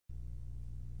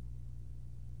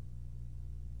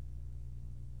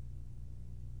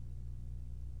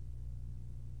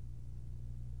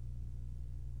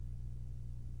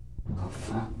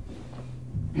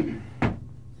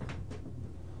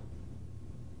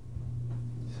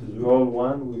is roll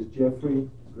one with Jeffrey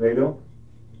Gradow.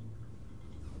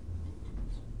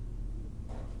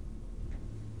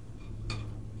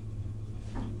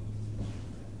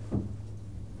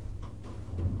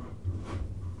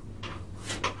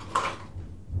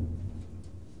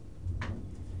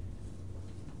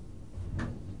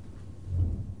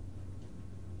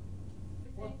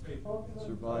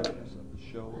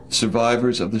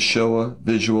 Survivors of the Shoah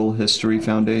Visual History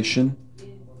Foundation.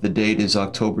 The date is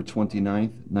October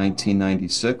 29th,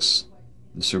 1996.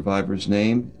 The survivor's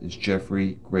name is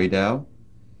Jeffrey Gradow.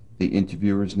 The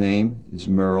interviewer's name is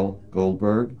Merle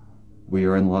Goldberg. We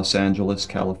are in Los Angeles,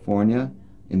 California,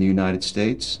 in the United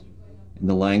States, and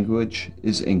the language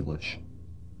is English.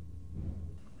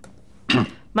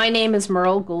 My name is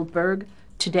Merle Goldberg.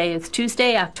 Today is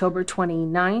Tuesday, October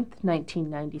 29th,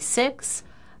 1996.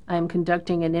 I'm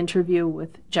conducting an interview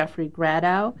with Jeffrey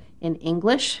Gradow in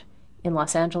English in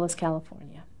Los Angeles,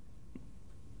 California.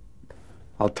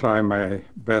 I'll try my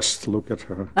best to look at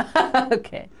her.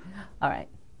 Okay. All right.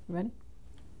 You ready?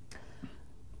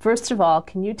 First of all,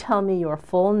 can you tell me your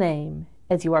full name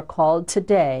as you are called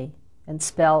today and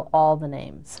spell all the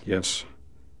names? Yes.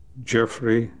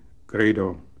 Jeffrey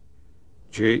Gradow.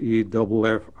 Jeffrey.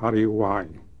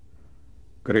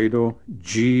 Gradow, Gradow.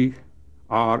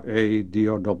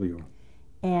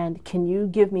 And can you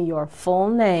give me your full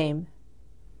name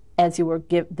as you were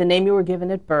the name you were given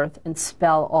at birth and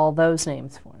spell all those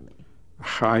names for me?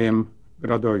 Chaim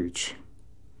Gradovic.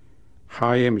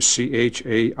 Chaim,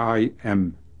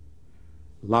 Chaim.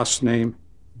 Last name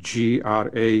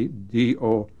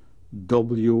Gradowicz.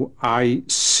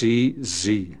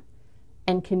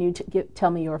 And can you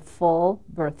tell me your full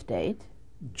birth date?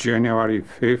 January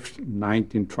 5th,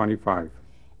 1925.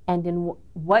 And in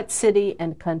what city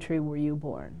and country were you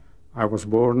born? I was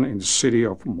born in the city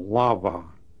of Mlawa,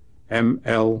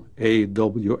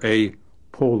 M-L-A-W-A,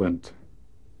 Poland.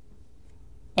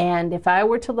 And if I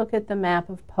were to look at the map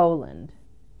of Poland,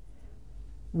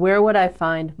 where would I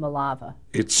find Mlawa?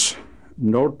 It's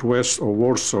northwest of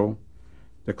Warsaw.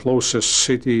 The closest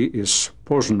city is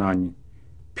Poznań,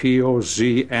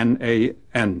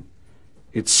 P-O-Z-N-A-N.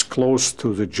 It's close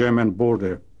to the German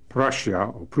border,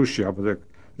 Prussia, but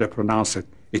they pronounce it.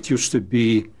 It used to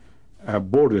be a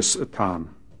border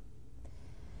town.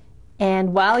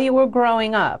 And while you were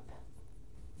growing up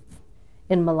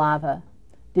in Mlawa,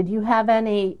 did you have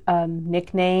any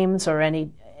nicknames or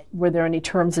were there any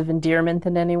terms of endearment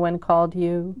that anyone called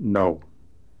you? No.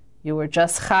 You were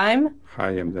just Chaim?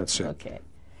 Chaim, that's it. Okay.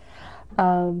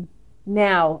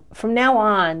 Now, from now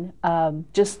on,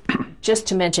 just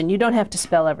to mention, you don't have to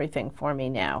spell everything for me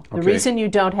now. The reason you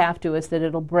don't have to is that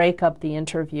it'll break up the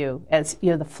interview as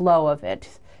the flow of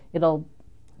it. You'll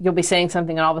be saying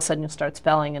something and all of a sudden you'll start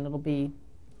spelling and it'll be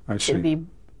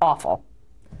awful.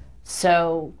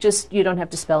 So you don't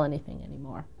have to spell anything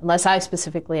anymore unless I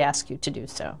specifically ask you to do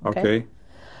so. Okay.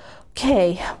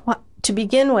 Okay. To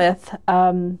begin with,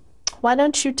 why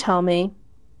don't you tell me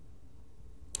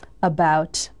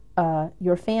about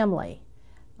your family?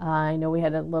 I know we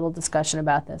had a little discussion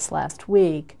about this last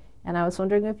week, and I was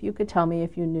wondering if you could tell me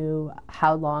if you knew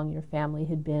how long your family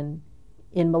had been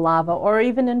in Mlawa or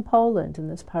even in Poland, in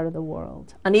this part of the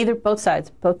world, on both sides,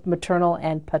 both maternal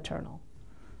and paternal.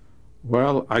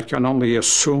 Well, I can only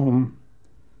assume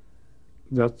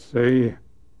that they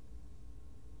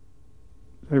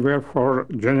were for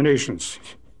generations.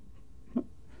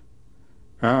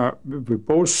 My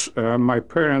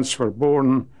parents were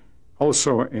born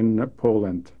also in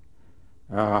Poland.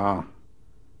 My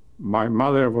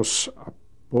mother was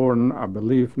born, I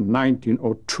believe, in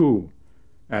 1902,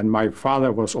 and my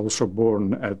father was also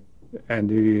born in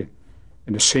the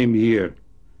same year.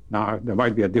 Now, there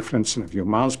might be a difference in a few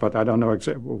months, but I don't know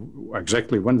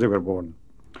exactly when they were born.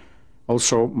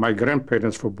 Also, my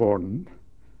grandparents were born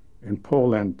in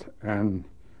Poland, and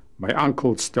my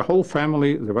uncles, the whole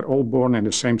family, they were all born in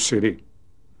the same city.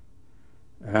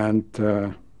 And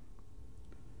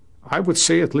I would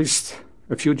say at least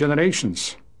a few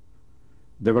generations.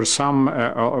 There were some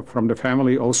from the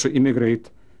family also immigrate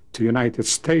to the United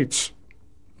States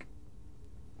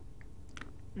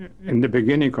in the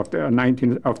beginning of the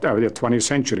 20th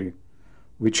century,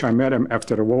 which I met them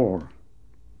after the war.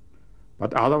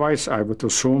 But otherwise, I would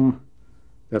assume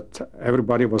that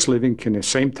everybody was living in the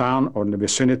same town or in the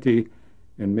vicinity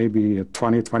in maybe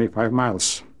 20, 25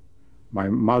 miles. My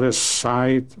mother's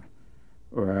side,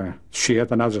 she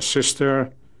had another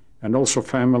sister and also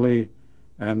family,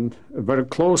 and a very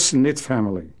close-knit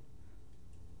family.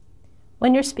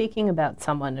 When you're speaking about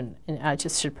someone, and I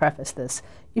just should preface this,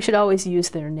 you should always use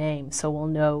their name so we'll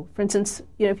know. For instance,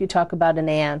 if you talk about an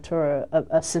aunt or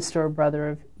a sister or brother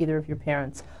of either of your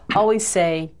parents, always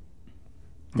say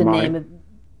the name of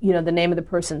the name of the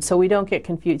person so we don't get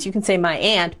confused. You can say my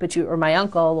aunt, or my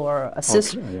uncle or a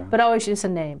sister, yeah. but always use a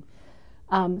name.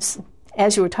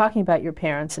 As you were talking about your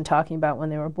parents and talking about when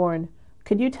they were born,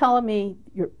 could you tell me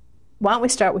why don't we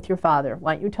start with your father?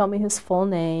 Why don't you tell me his full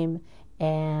name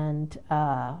and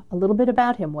a little bit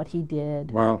about him, what he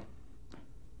did? Well,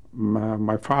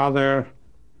 my father,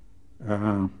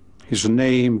 his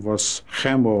name was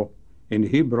Chemo in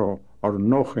Hebrew, or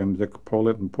Nochem, they call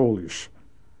it in Polish.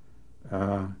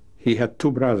 He had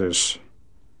two brothers.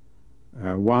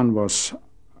 One was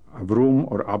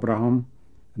Avrum or Abraham,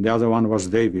 and the other one was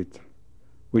David,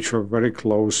 which were very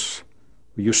close.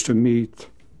 We used to meet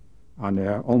on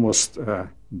almost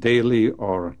daily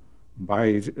or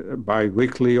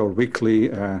bi-weekly or weekly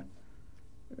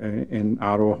in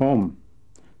our home.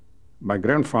 My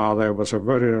grandfather was a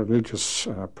very religious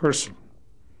person.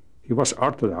 He was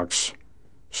Orthodox.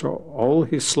 So all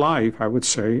his life, I would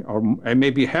say, or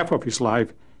maybe half of his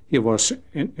life, he was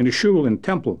in a shul, in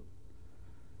temple.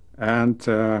 And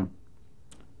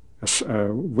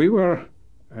we were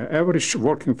an average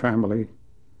working family.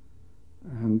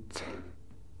 And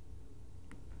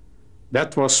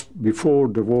that was before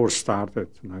the war started,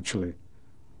 actually.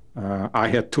 I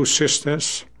had two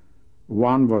sisters.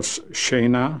 One was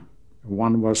Shana,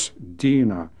 one was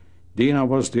Dina. Dina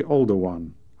was the older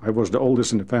one. I was the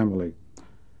oldest in the family.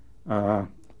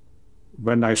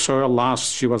 When I saw her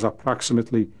last, she was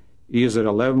approximately either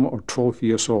 11 or 12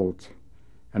 years old.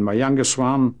 And my youngest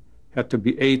one had to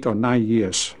be 8 or 9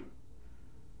 years.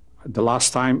 The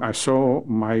last time I saw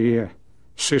my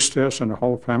sisters and the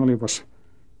whole family was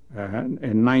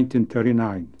in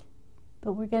 1939.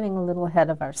 But we're getting a little ahead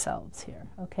of ourselves here,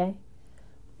 okay?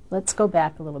 Let's go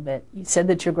back a little bit. You said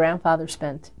that your grandfather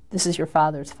this is your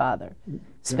father's father,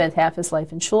 spent half his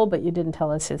life in shul, but you didn't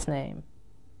tell us his name.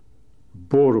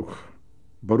 Baruch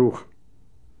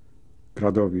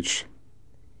Gradowicz.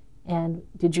 And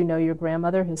did you know your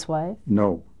grandmother, his wife?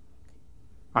 No.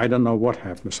 I don't know what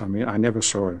happens. I mean, I never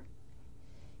saw her.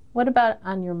 What about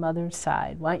on your mother's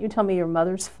side? Why don't you tell me your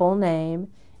mother's full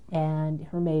name and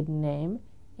her maiden name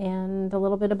and a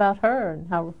little bit about her and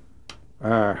how...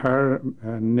 Her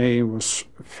name was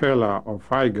Fela or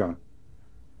Faiga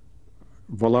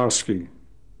Wolarski.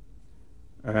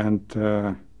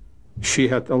 And she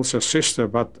had also a sister,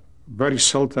 but very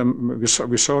seldom.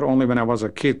 We saw her only when I was a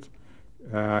kid.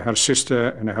 Her sister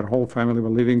and her whole family were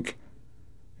living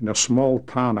in a small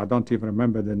town. I don't even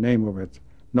remember the name of it,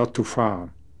 not too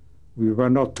far. We were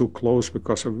not too close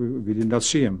because we did not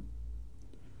see him.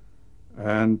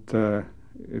 And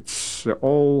it's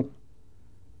all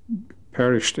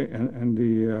perished in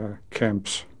the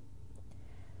camps.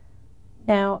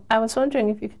 Now, I was wondering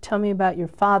if you could tell me about your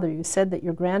father. You said that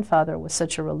your grandfather was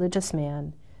such a religious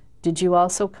man. Did you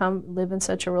also live in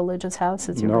such a religious house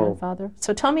as your grandfather?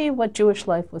 So tell me what Jewish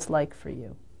life was like for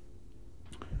you.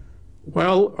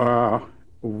 Well,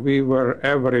 we were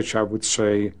average, I would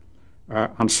say.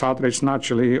 On Saturdays,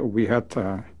 naturally, we had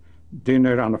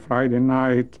dinner on a Friday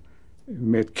night. We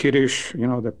made Kiddush,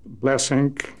 the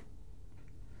blessing.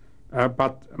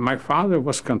 But my father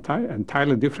was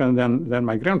entirely different than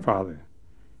my grandfather.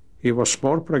 He was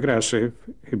more progressive.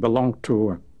 He belonged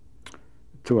to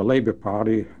a Labour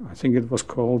Party. I think it was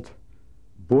called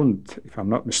Bund, if I'm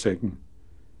not mistaken.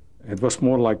 It was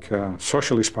more like a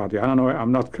socialist party. I don't know.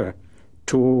 I'm not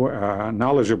too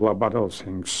knowledgeable about those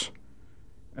things.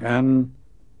 And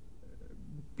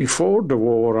before the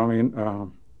war, I mean,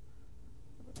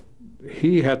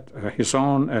 he had his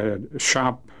own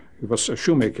shop. He was a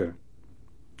shoemaker.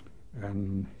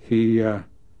 And he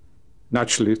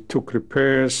naturally took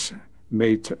repairs,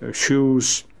 made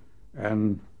shoes,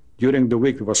 and during the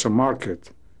week there was a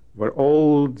market where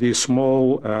all the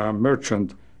small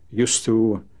merchants used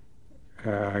to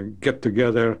get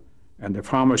together, and the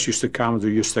farmers used to come. They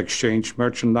used to exchange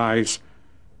merchandise.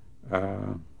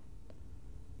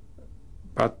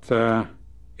 But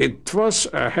it was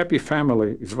a happy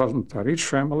family. It wasn't a rich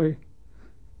family,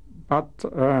 but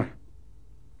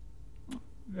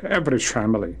average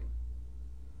family.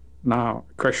 Now,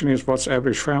 the question is, what's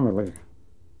average family?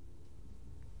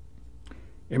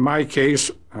 In my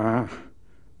case,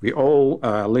 we all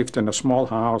lived in a small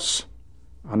house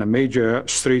on a major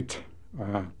street.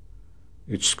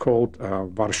 It's called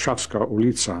Warszawska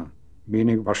ulica,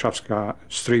 meaning Warszawska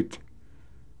Street.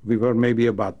 We were maybe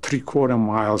about 3/4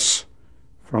 miles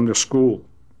from the school.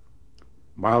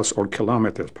 Miles or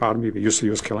kilometers, pardon me, we used to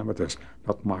use kilometers,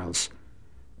 not miles.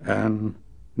 And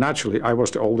naturally, I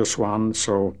was the oldest one,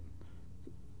 so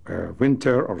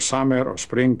winter or summer or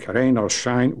spring, rain or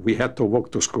shine, we had to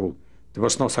walk to school. There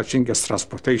was no such thing as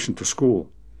transportation to school.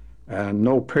 And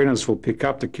no parents will pick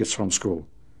up the kids from school.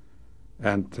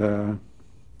 And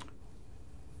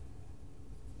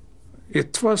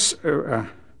it was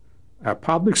a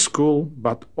public school,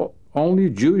 but only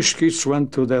Jewish kids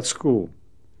went to that school.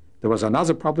 There was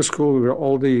another public school where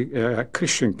all the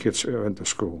Christian kids went to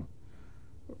school.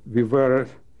 We were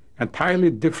entirely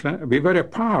different. We were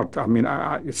apart. I mean,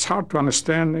 it's hard to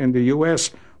understand in the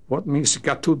U.S. what means you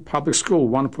got two public schools,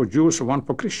 one for Jews and one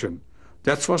for Christian.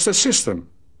 That was the system.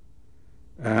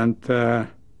 And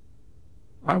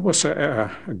I was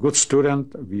a good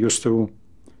student. We used to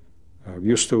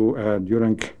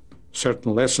during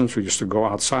certain lessons, we used to go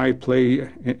outside, play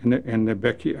in the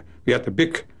backyard. We had a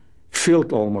big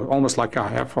field almost like a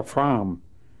half a farm,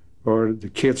 where the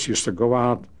kids used to go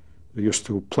out. They used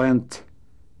to plant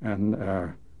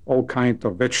and all kinds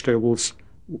of vegetables.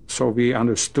 So we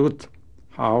understood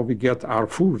how we get our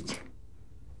food.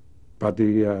 But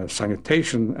the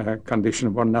sanitation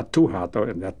conditions were not too hot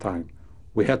at that time.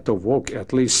 We had to walk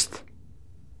at least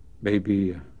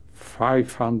maybe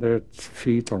 500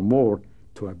 feet or more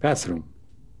to a bathroom.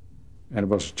 And it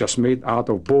was just made out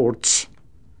of boards,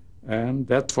 and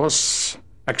that was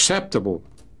acceptable.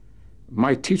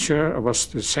 My teacher was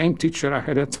the same teacher I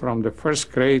had it from the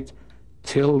first grade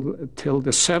till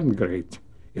the seventh grade.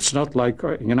 It's not like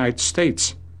in the United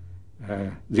States.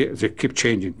 They keep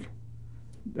changing.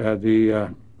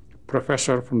 The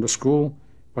professor from the school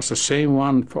was the same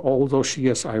one for all those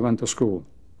years I went to school.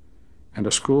 And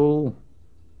the school,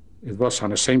 it was on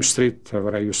the same street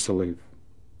where I used to live.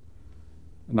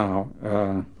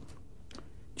 Now,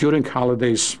 during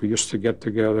holidays, we used to get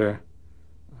together,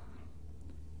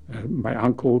 my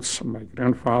uncles, my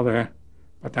grandfather,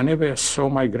 but I never saw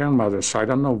my grandmother, so I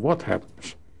don't know what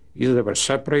happened. Either they were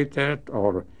separated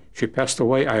or she passed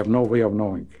away. I have no way of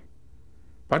knowing.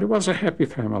 But it was a happy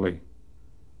family.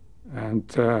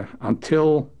 And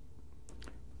until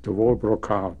the war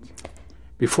broke out,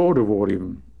 before the war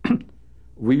even,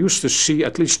 we used to see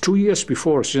at least 2 years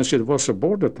before, since it was a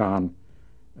border town,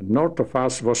 north of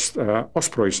us was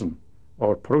Ostpreußen,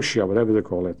 or Prussia, whatever they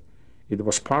call it. It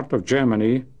was part of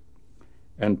Germany.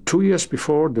 And 2 years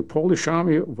before, the Polish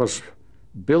army was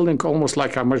building almost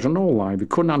like a Maginot Line. We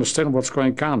couldn't understand what's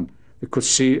going on. We could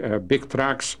see big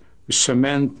trucks with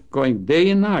cement going day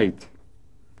and night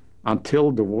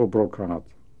until the war broke out.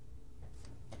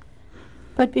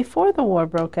 But before the war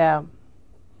broke out,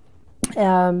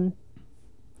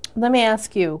 let me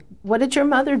ask you, what did your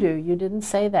mother do? You didn't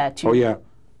say that. Oh, yeah.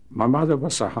 My mother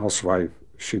was a housewife.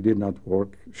 She did not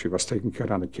work. She was taking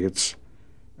care of the kids.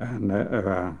 And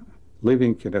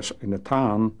living in a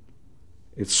town,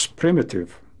 it's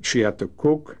primitive. She had to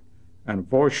cook and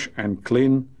wash and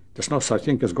clean. There's no such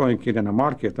thing as going in a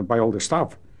market and buy all the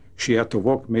stuff. She had to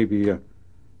walk maybe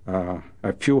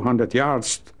a few hundred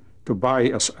yards to buy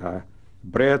a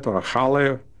bread or a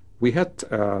challah. We had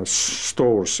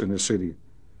stores in the city,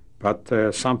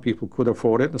 but some people could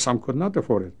afford it and some could not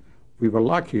afford it. We were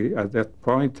lucky at that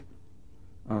point.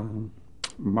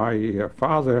 My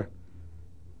father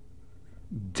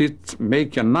did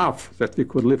make enough that we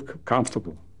could live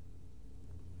comfortable.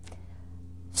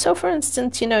 So, for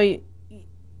instance, you know,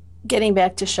 getting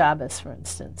back to Shabbos, for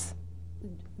instance,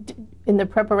 in the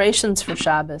preparations for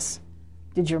Shabbos,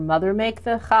 did your mother make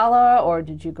the challah, or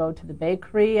did you go to the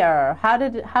bakery, or how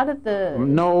did the...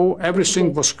 No,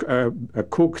 everything was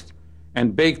cooked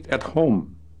and baked at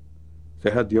home. They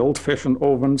had the old-fashioned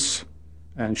ovens,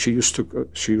 and she used to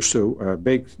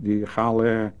bake the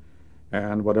challah,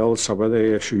 and what else over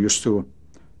there? She used to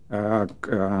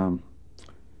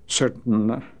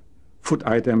certain food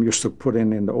item used to put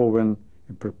in the oven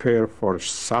and prepare for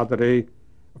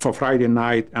Friday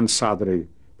night and Saturday,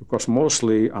 because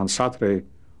mostly on Saturday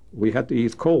we had to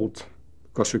eat cold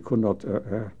because we could not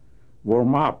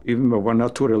warm up. Even though we're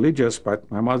not too religious, but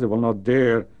my mother will not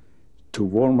dare to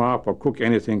warm up or cook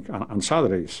anything on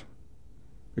Saturdays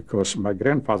because my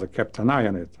grandfather kept an eye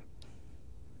on it.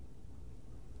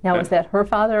 Now, was that her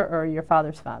father or your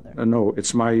father's father? No,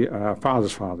 it's my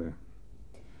father's father.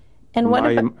 And what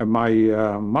my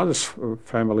mother's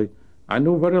family, I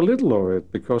knew very little of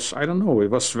it because, I don't know,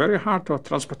 it was very hard for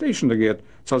transportation to get,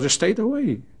 so they stayed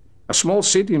away. A small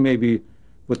city maybe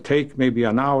would take maybe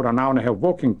an hour and a half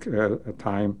walking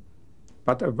time,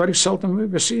 but very seldom we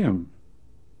would see them.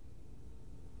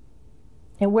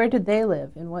 And where did they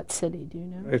live? In what city? Do you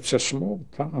know? It's a small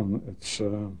town.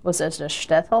 Was it a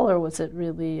shtetl or was it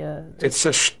really? It's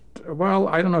a well,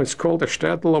 I don't know. It's called a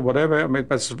shtetl or whatever. I mean,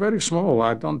 but it's very small.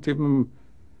 I don't even.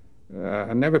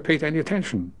 I never paid any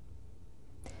attention.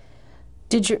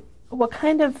 What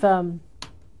kind of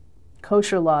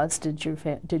kosher laws did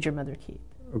your mother keep?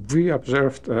 We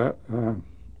observed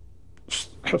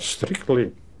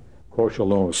strictly kosher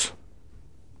laws.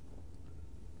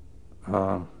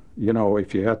 You know,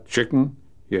 if you had chicken,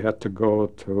 you had to go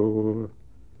to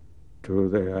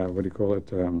the what do you call it,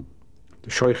 the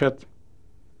shoichet,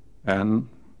 and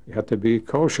you had to be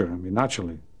kosher. I mean,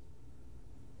 naturally.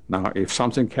 Now, if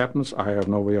something happens, I have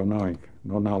no way of knowing,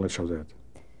 no knowledge of that.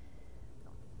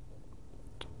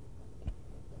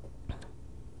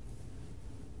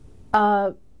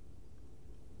 I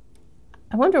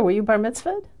wonder, were you bar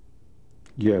mitzvahed?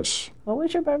 Yes. What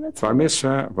was your bar mitzvah? Bar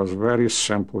mitzvah was very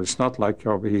simple. It's not like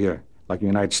over here, like the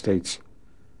United States.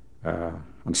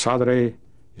 On Saturday,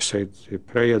 you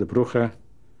pray at the brucha,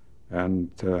 and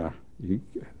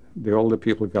the older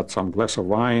people got some glass of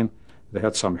wine. They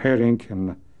had some herring,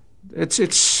 and it's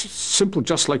simple,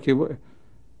 just like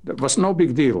there was no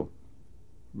big deal.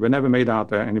 We never made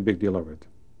out any big deal of it.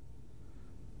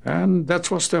 And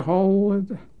that was the whole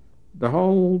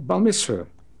bar mitzvah.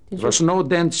 There was no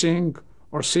dancing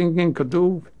or singing could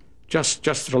do,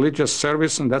 just religious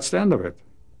service, and that's the end of it.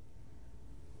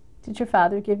 Did your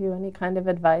father give you any kind of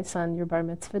advice on your bar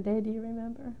mitzvah day? Do you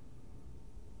remember?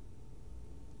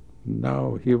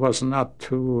 No, he was not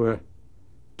too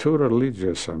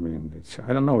religious. I mean,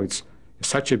 I don't know. It's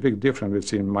such a big difference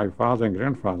between my father and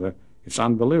grandfather. It's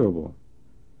unbelievable.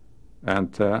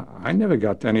 And I never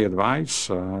got any advice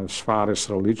as far as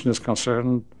religion is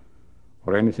concerned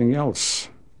or anything else.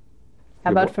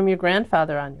 How about from your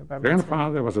grandfather on your bar mitzvah?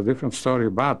 Grandfather was a different story,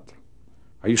 but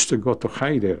I used to go to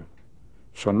Cheder.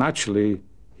 So naturally,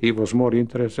 he was more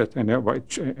interested in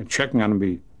checking on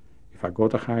me. If I go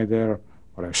to Cheder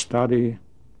or I study.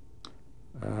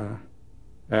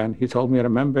 And he told me,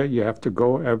 remember, you have to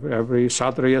go every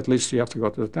Saturday at least, you have to go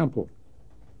to the temple.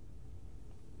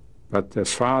 But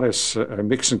as far as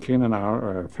mixing in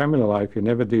our family life, he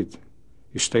never did.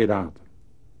 He stayed out.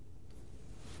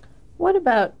 What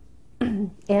about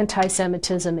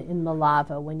anti-Semitism in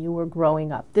Malava when you were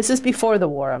growing up? This is before the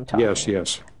war, I'm talking. Yes,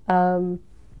 yes.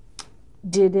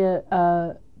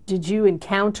 Did you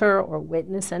encounter or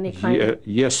witness any kind of...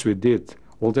 Yes, we did.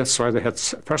 Well, that's why they had,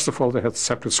 first of all, they had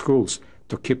separate schools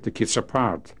to keep the kids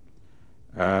apart.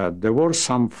 There was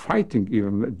some fighting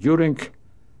even during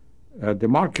the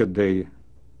market day.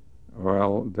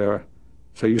 Well, there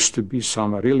used to be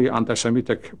some really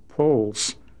anti-Semitic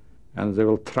polls, and they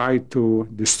will try to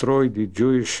destroy the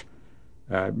Jewish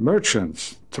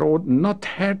merchants, not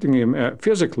hurting him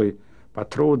physically, but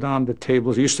throw down the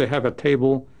tables. They used to have a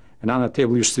table, and on the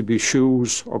table used to be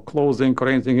shoes or clothing or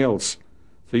anything else.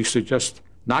 They used to just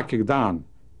knock it down.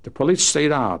 The police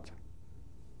stayed out,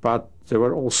 but there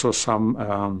were also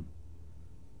some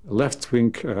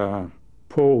left-wing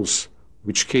polls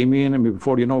which came in, and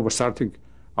before you know, we're starting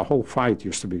a whole fight.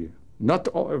 Used to be not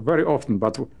very often,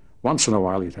 but once in a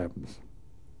while it happens.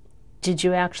 Did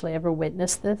you actually ever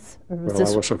witness this? Or was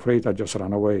I was afraid. I just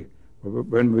ran away.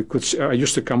 When we could, I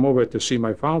used to come over to see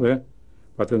my father,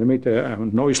 but when they made a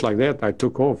noise like that, I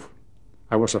took off.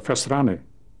 I was a fast runner.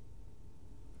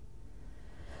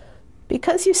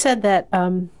 Because you said that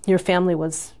your family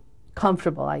was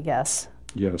comfortable, I guess.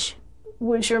 Yes.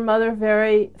 Was your mother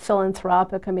very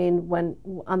philanthropic? I mean, when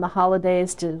on the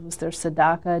holidays, was there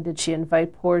tzedakah? Did she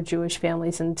invite poor Jewish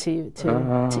families in to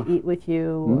eat with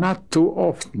you? Not too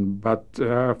often, but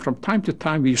from time to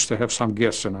time we used to have some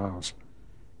guests in our house.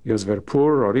 He was very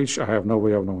poor or rich, I have no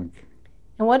way of knowing.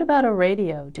 And what about a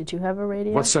radio? Did you have a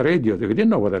radio? What's a radio? We didn't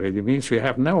know what a radio means. We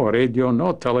have no radio,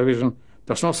 no television.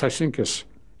 There's no such thing as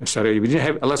a radio. We didn't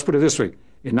have, let's put it this way.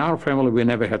 In our family, we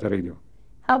never had a radio.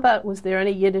 How about, was there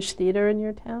any Yiddish theater in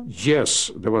your town?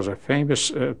 Yes, there was a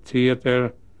famous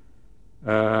theater.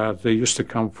 They used to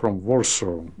come from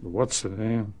Warsaw. What's the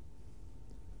name?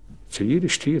 It's a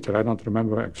Yiddish theater. I don't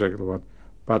remember exactly what.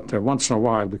 But once in a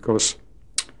while, because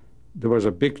there was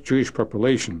a big Jewish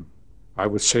population, I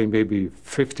would say maybe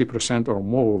 50% or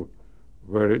more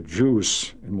were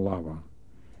Jews in Malava.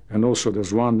 And also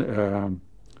there's one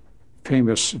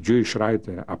famous Jewish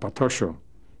writer, Apatosho.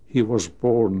 He was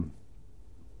born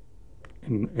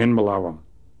in Malava.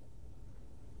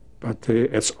 But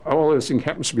it's always thing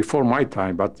happens before my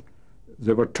time, but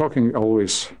they were talking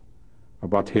always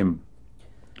about him.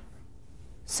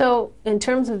 So in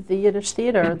terms of the Yiddish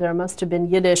theater, there must have been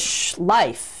Yiddish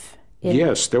life.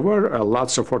 Yes, there were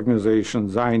lots of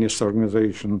organizations, Zionist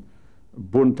organization,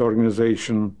 Bund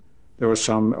organization. There was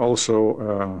some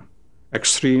also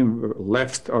extreme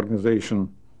left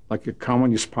organization, like a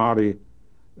Communist Party,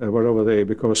 were over there,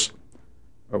 because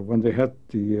when they had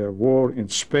the war in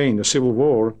Spain, the Civil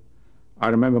War, I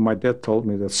remember my dad told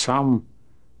me that some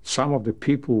some of the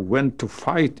people went to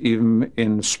fight even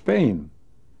in Spain.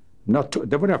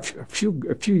 There were a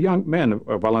few young men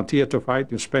volunteered to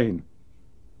fight in Spain.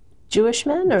 Jewish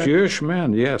men? Or? Jewish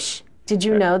men, yes. Did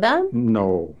you know them?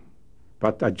 No,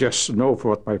 but I just know for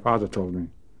what my father told me.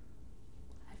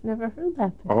 I've never heard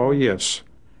that before. Oh, yes.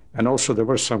 And also there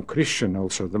were some Christian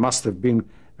also. There must have been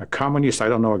a communist, I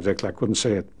don't know exactly, I couldn't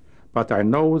say it. But I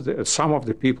know that some of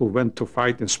the people went to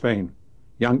fight in Spain,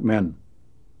 young men.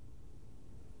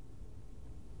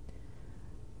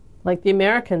 Like the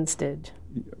Americans did.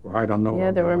 I don't know.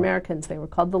 Yeah, there were Americans. They were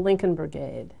called the Lincoln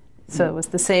Brigade. So it was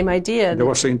the same idea. There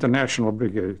was the International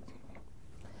Brigade.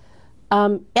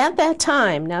 At that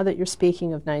time, now that you're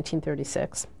speaking of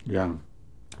 1936, Yeah.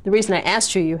 the reason I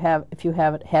asked you if you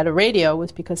had a radio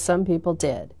was because some people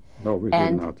did. No, we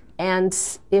did not. And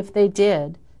if they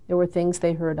did, there were things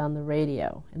they heard on the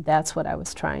radio, and that's what I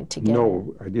was trying to get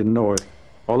No, I didn't know it.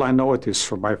 All I know it is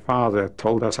from my father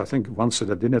told us, I think once at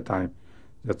the dinner time,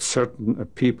 that certain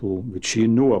people, which he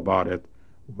knew about it,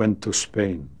 went to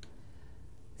Spain.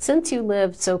 Since you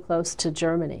lived so close to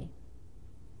Germany,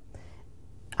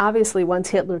 obviously once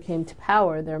Hitler came to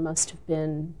power, there must have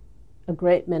been a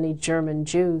great many German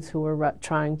Jews who were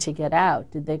trying to get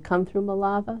out. Did they come through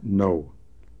Malava? No.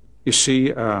 You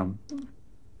see,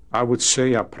 I would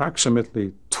say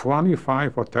approximately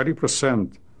 25 or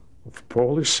 30% of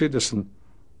Polish citizens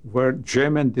were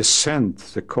German descent.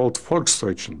 They called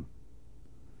Volksdeutschen.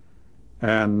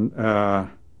 And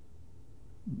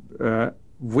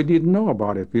we didn't know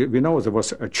about it. We know there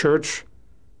was a church,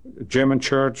 a German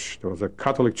church, there was a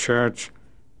Catholic church,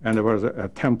 and there was a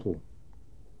temple.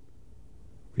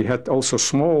 We had also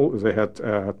they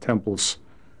had temples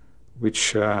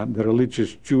which the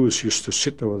religious Jews used to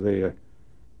sit over there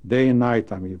day and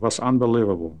night. I mean, it was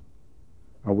unbelievable.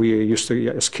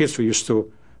 As kids, we used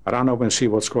to run over and see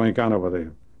what's going on over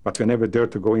there, but we never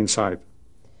dared to go inside.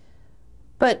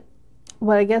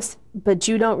 But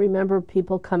you don't remember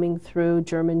people coming through,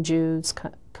 German Jews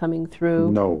coming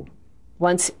through? No.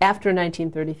 Once after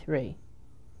 1933?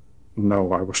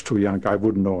 No, I was too young. I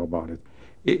wouldn't know about it.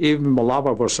 Even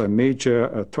Malava was a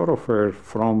major thoroughfare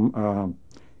from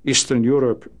Eastern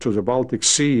Europe to the Baltic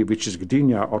Sea, which is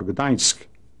Gdynia or Gdańsk.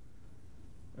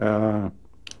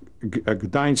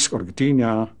 Gdańsk or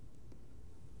Gdynia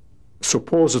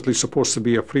supposedly supposed to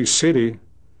be a free city,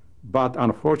 but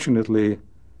unfortunately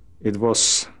it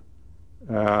was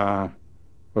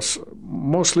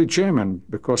mostly German,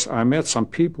 because I met some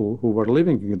people who were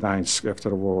living in Gdańsk after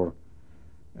the war,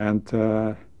 and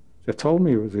they told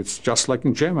me it's just like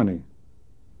in Germany.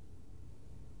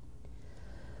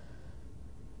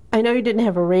 I know you didn't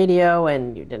have a radio,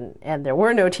 and there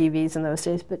were no TVs in those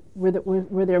days. But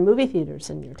were there movie theaters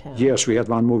in your town? Yes, we had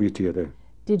one movie theater.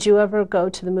 Did you ever go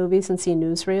to the movies and see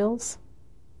newsreels?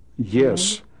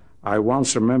 Yes, I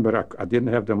once remember I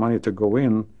didn't have the money to go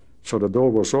in, so the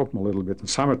door was open a little bit in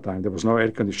summertime. There was no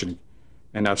air conditioning,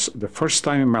 and the first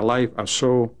time in my life I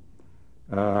saw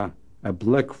a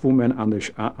black woman on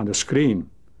the screen.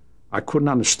 I couldn't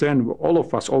understand. All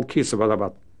of us, all kids,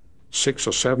 about 6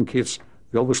 or 7 kids,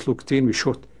 we always looked in. We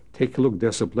should take a look.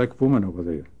 There's a black woman over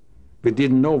there. We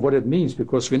didn't know what it means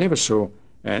because we never saw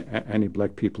any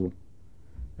black people.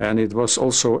 And it was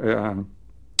also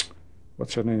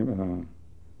what's her name?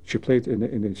 She played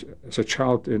as a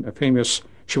child in a famous.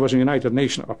 She was in United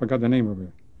Nations. I forgot the name of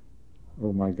her.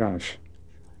 Oh my gosh.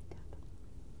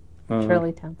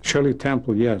 Shirley Temple. Shirley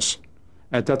Temple, yes.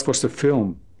 And that was the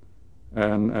film.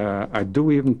 And I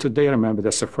do even today remember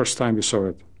that's the first time we saw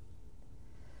it.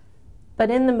 But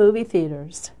in the movie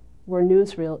theaters,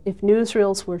 if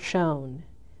newsreels were shown,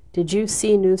 did you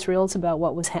see newsreels about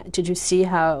what was did you see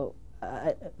how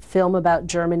film about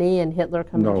Germany and Hitler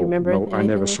coming? No, do you remember no, I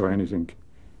never saw anything.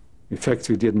 In fact,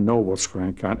 we didn't know what's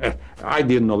going on. I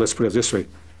didn't know, let's put it this way.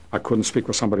 I couldn't speak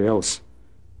for somebody else.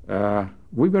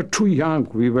 We were too young.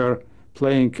 We were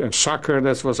playing soccer,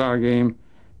 that was our game.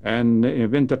 And in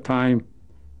wintertime,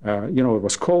 it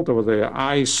was cold over there,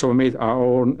 ice, so we made our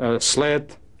own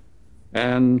sled.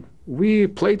 And we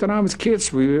played around with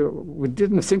kids. We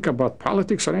didn't think about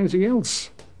politics or anything else.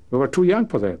 We were too young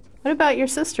for that. What about your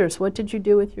sisters? What did you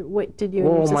do with what did you and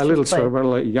your sisters my little play?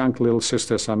 were young little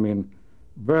sisters. I mean,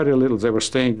 very little. They were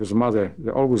staying with mother.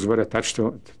 They always were attached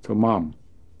to mom.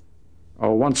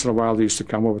 Once in a while, they used to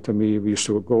come over to me. We used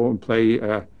to go and play,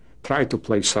 try to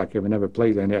play soccer. We never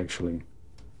played any, actually.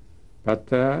 But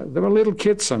they were little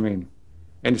kids, I mean.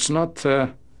 And it's not...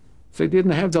 they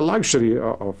didn't have the luxury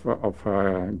of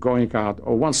going out.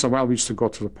 Or once in a while, we used to go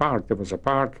to the park. There was a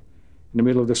park in the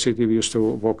middle of the city. We used to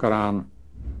walk around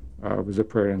with the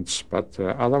parents. But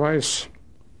otherwise,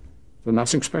 there's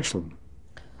nothing special.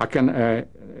 I can,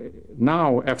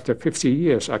 now after 50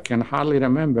 years, I can hardly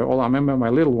remember. All I remember my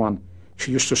little one,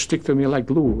 she used to stick to me like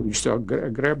glue. Used to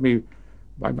grab me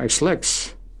by my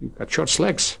legs. You got short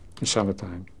legs in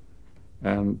summertime.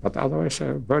 But otherwise,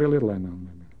 very little I know.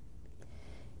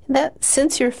 That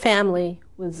since your family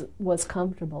was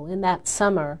comfortable in that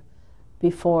summer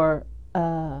before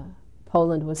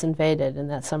Poland was invaded, in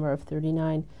that summer of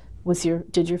 '39,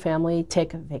 did your family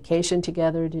take a vacation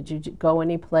together? Did you go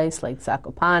any place like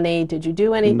Zakopane? Did you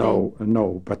do anything?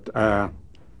 No. But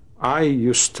I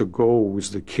used to go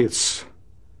with the kids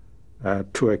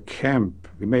to a camp.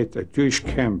 We made a Jewish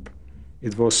camp.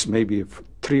 It was maybe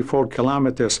 3-4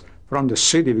 kilometers from the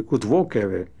city. We could walk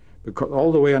away because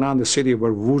all the way around the city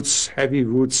were woods, heavy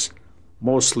woods,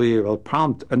 mostly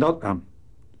palm, not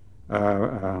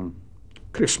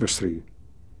Christmas tree.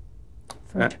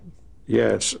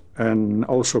 Yes, and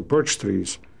also birch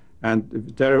trees. And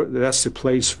that's the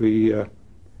place we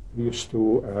used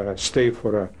to stay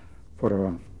for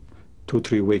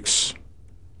 2-3 weeks.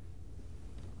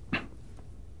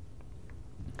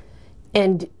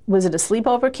 And was it a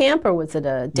sleepover camp or was it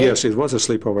a day? Yes, it was a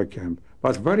sleepover camp,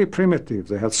 but very primitive.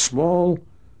 They had small,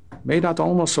 made out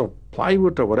almost of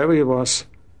plywood or whatever it was,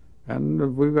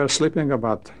 and we were sleeping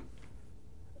about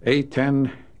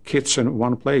 8-10 kids in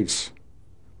one place.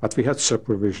 But we had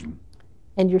supervision.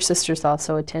 And your sisters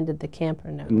also attended the camp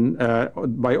or no?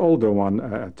 My older one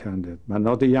attended, but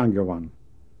not the younger one.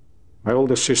 My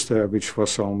older sister, which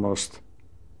was almost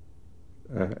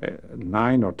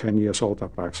 9 or 10 years old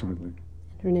approximately.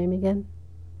 Her name again?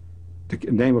 The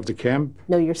name of the camp?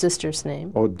 No, your sister's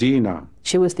name. Oh, Dina.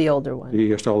 She was the older one.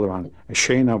 The older one. And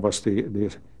Shana was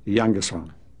the youngest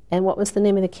one. And what was the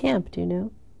name of the camp, do you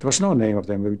know? There was no name of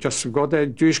them. We just got a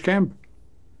Jewish camp.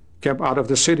 Camp out of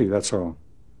the city, that's all.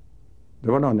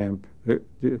 There were no name.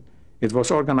 It was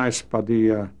organized by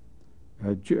the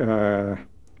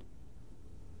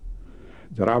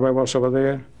rabbi was over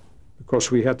there,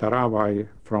 because we had a rabbi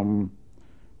from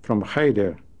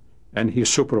Haider, and he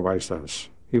supervised us.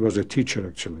 He was a teacher,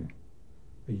 actually.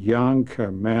 A young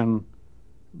man,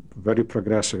 very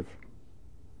progressive.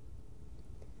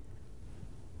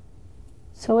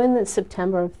 So in the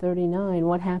September of '39,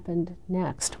 what happened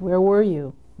next? Where were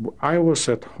you? I was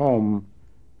at home,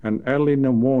 and early in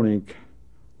the morning,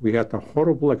 we had a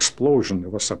horrible explosion.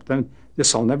 It was September.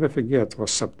 This I'll never forget. It was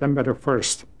September the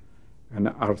 1st. An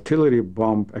artillery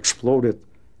bomb exploded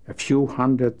a few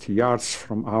hundred yards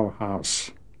from our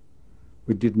house.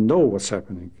 We didn't know what's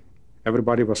happening.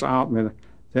 Everybody was out.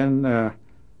 Then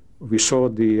we saw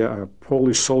the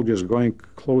Polish soldiers going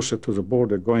closer to the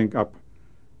border, going up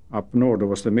north. There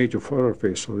was the major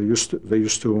thoroughfare, so they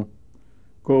used to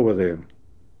go over there.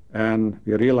 And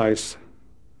we realized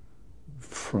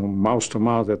from mouth to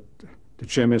mouth that the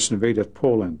Germans invaded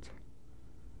Poland.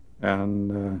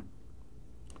 And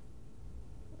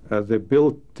they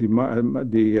built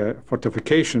the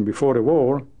fortification before the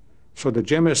war, so the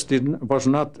Germans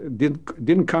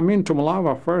didn't come into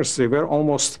Mlawa first. They were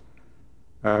almost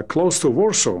close to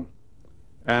Warsaw,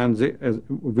 and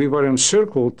we were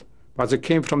encircled, but they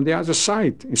came from the other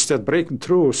side. Instead of breaking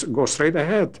through, go straight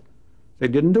ahead. They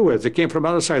didn't do it. They came from the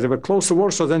other side. They were close to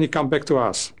Warsaw, then they come back to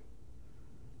us.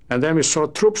 And then we saw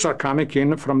troops are coming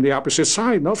in from the opposite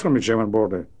side, not from the German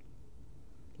border.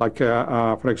 Like,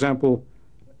 for example,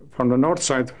 from the north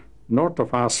side, north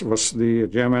of us was the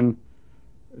German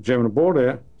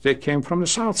border. They came from the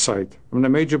south side, from the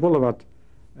major boulevard.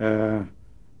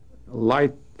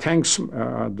 Light tanks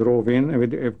drove in, and we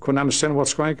couldn't understand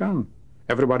what's going on.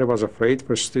 Everybody was afraid.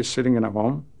 We're still sitting in a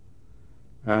home.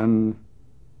 And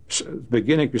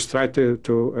beginning, we tried to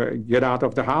get out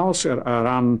of the house,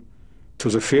 run to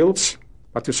the fields,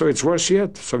 but so it's worse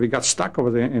yet. So we got stuck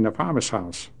over there in a farmer's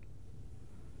house.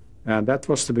 And that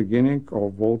was the beginning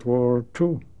of World War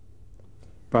II.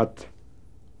 But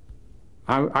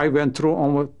I went through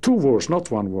almost 2 wars,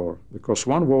 not 1 war, because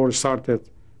 1 war started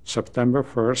September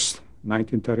 1st,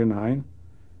 1939,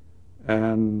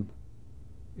 and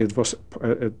it was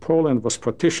Poland was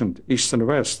partitioned, east and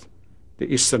west.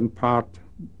 The eastern part,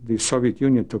 the Soviet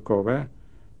Union took over,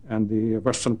 and the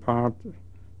western part,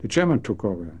 the German took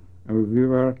over. And we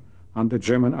were under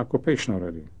German occupation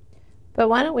already. But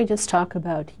why don't we just talk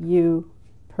about you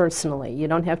personally? You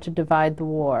don't have to divide the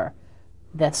war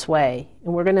this way.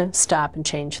 And we're going to stop and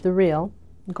change the reel.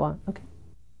 Go on. Okay.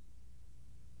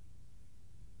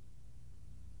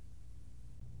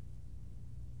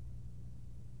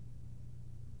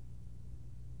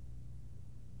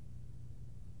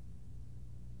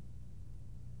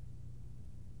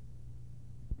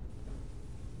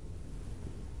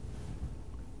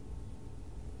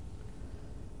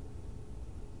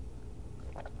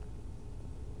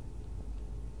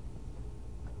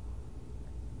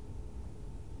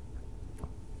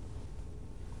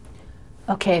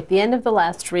 Okay, at the end of the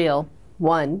last reel,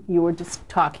 one, you were just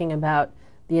talking about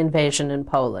the invasion in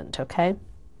Poland, okay?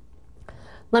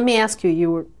 Let me ask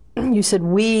you, you said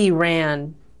we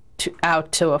ran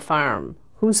out to a farm.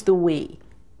 Who's the we?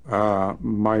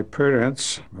 My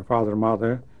parents, my father,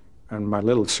 mother, and my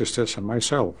little sisters and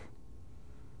myself.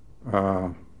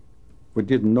 We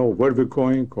didn't know where we're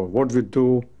going or what we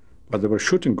do, but there was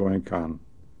shooting going on.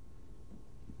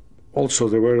 Also,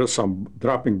 there were some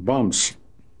dropping bombs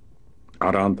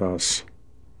around us.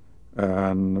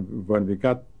 And when we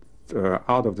got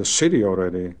out of the city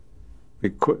already, we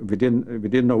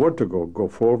didn't know where to go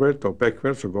forward or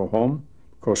backwards or go home,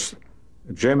 because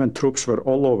German troops were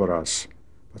all over us.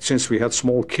 But since we had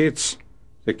small kids,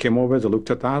 they came over, they looked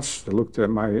at us, they looked at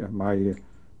my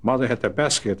mother had a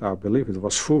basket, I believe it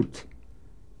was food.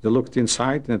 They looked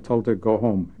inside and told her, go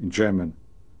home in German.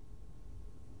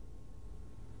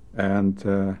 And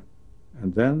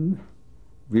then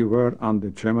we were under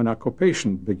German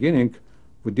occupation. Beginning,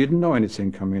 we didn't know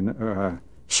anything. I mean,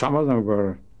 some of them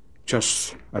were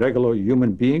just regular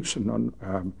human beings.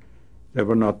 They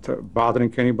were not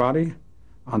bothering anybody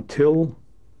until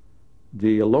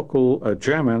the local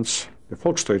Germans, the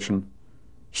Volksstation,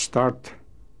 start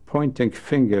pointing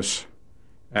fingers.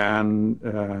 And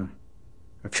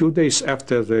a few days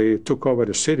after they took over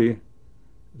the city,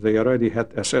 they already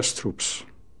had SS troops.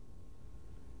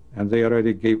 And they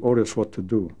already gave orders what to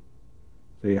do.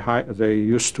 They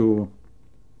used to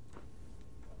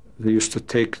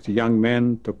take the young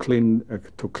men to clean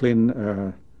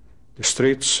the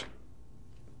streets.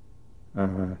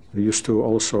 They used to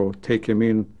also take him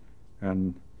in,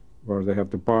 and where they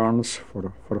have the barns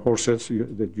for horses.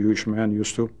 The Jewish man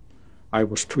used to. I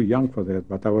was too young for that,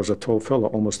 but I was a tall fellow,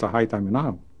 almost the height I'm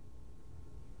now.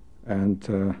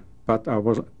 And but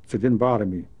it didn't bother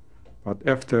me. But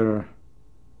after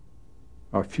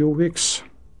a few weeks,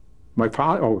 my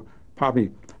father, or probably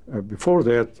before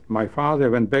that, my father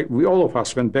went back. All of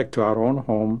us went back to our own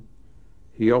home.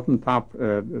 He opened up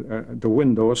the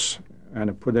windows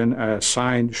and put in a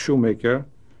sign, shoemaker,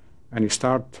 and he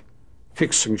started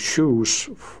fixing shoes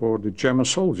for the German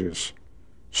soldiers.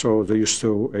 So they used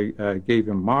to give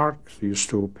him marks, they used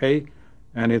to pay,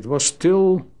 and it was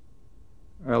still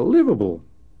livable.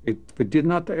 We did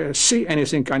not see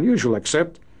anything unusual,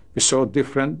 except we saw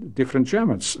different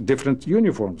Germans, different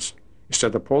uniforms.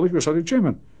 Instead of Polish, we saw the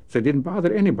German. They didn't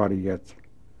bother anybody yet.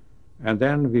 And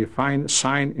then we find a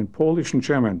sign in Polish and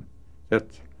German that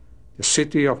the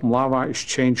city of Mlawa is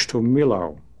changed to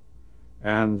Milau.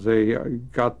 And they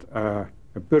got a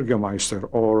Bürgermeister,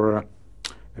 or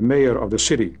a mayor of the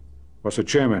city, was a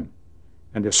German.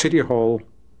 And the city hall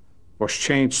was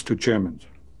changed to German.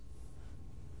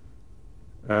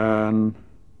 And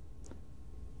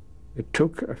it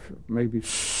took maybe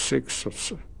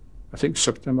September,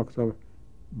 October.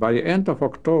 By the end of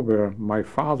October, my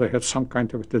father had some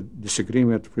kind of a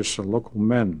disagreement with the local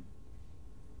men.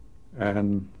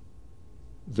 And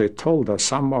they told us,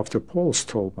 some of the Poles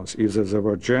told us, either they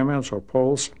were Germans or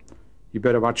Poles, you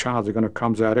better watch out, they're going to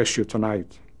come to arrest you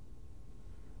tonight.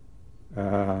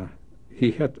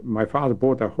 My father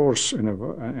bought a horse in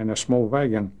a small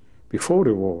wagon before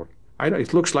the war.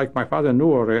 It looks like my father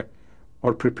knew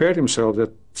or prepared himself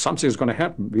that something's going to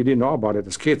happen. We didn't know about it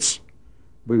as kids.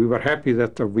 We were happy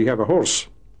that we have a horse.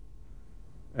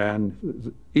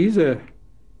 And either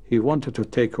he wanted to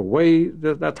take away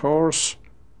that horse,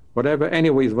 whatever.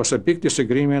 Anyway, it was a big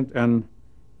disagreement, and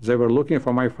they were looking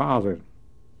for my father.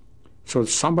 So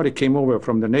somebody came over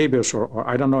from the neighbors, or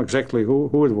I don't know exactly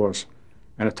who it was,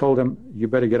 and I told them, you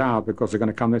better get out because they're going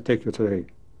to come and take you today.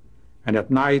 And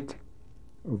at night,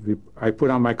 I put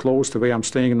on my clothes the way I'm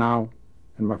staying now,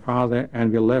 and my father,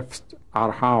 and we left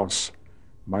our house.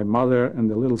 My mother and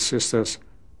the little sisters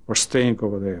were staying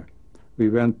over there. We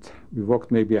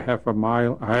walked maybe half an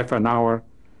hour,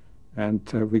 and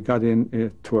we got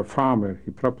in to a farmer.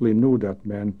 He probably knew that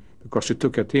man because he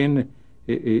took it in.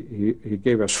 He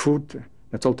gave us food.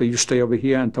 I told him, you stay over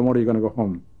here, and tomorrow you're going to go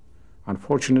home.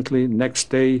 Unfortunately, next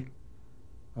day,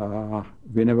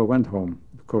 we never went home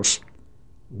because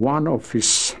one of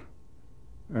his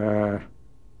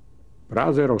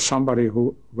brother or somebody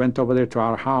who went over there to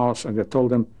our house, and they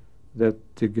told him that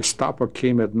the Gestapo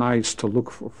came at night to look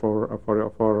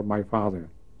for my father.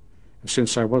 And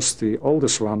since I was the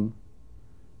oldest one,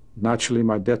 naturally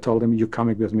my dad told him, you're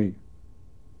coming with me.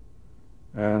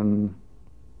 And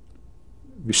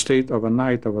we stayed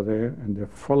overnight over there, and the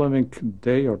following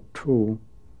day or two,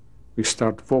 we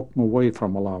started walking away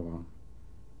from Mlawa.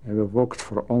 And we walked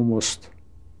for almost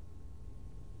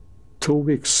 2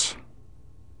 weeks.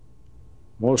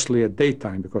 Mostly at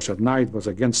daytime, because at night was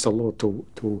against the law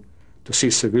to to see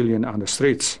civilian on the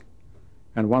streets.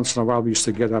 And once in a while we used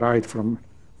to get a ride from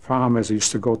farmers who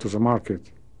used to go to the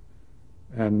market.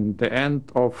 And the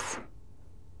end of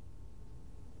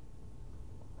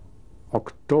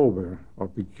October or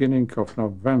beginning of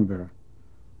November,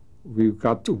 we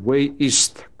got way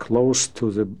east, close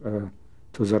to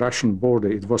the Russian border.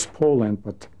 It was Poland,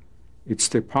 but it's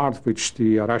the part which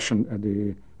the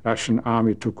Russian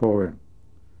army took over.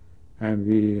 And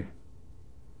we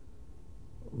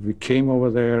came over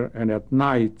there, and at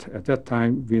night, at that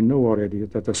time, we knew already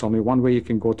that there's only one way you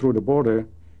can go through the border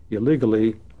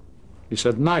illegally, is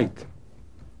at night.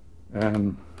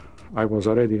 And I was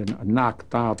already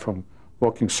knocked out from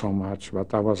walking so much,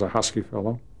 but I was a husky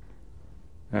fellow.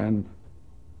 And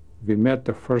we met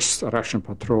the first Russian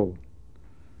patrol.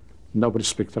 Nobody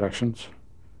spoke Russians.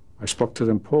 I spoke to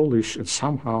them Polish, and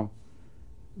somehow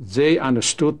they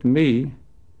understood me,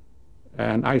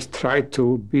 and I tried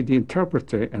to be the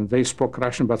interpreter, and they spoke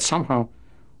Russian, but somehow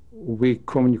we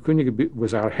communicated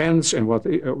with our hands, and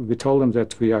we told them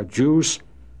that we are Jews,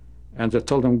 and they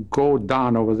told them, go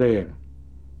down over there.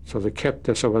 So they kept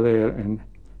us over there and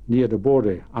near the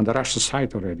border, on the Russian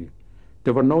side already.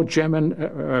 There were no German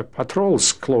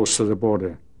patrols close to the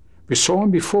border. We saw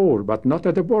them before, but not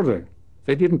at the border.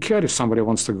 They didn't care if somebody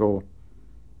wants to go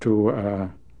to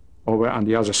over on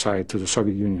the other side to the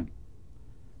Soviet Union.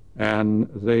 And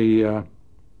they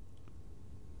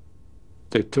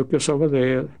took us over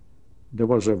there. There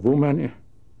was a woman,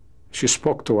 she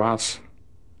spoke to us.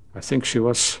 I think she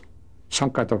was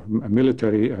some kind of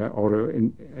military or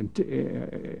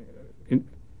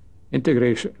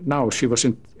integration. No, she was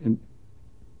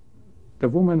the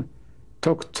woman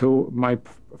talked to my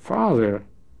father,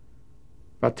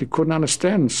 but he couldn't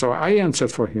understand, so I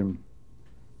answered for him.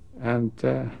 And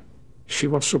she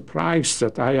was surprised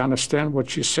that I understand what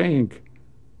she's saying.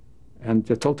 And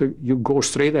they told her, you go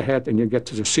straight ahead and you get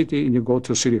to the city and you go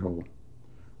to City Hall.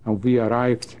 And we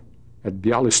arrived at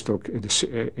Bialystok,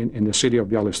 in the city of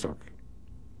Bialystok.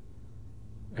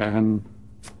 And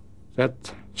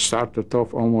that started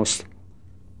off almost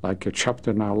like a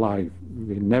chapter in our life.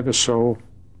 We never saw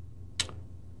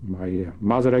my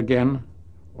mother again,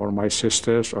 or my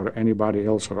sisters, or anybody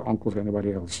else, or uncles,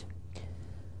 anybody else.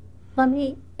 Let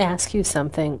me ask you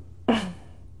something. I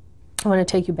want to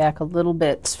take you back a little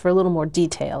bit for a little more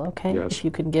detail, okay? Yes. If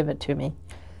you can give it to me.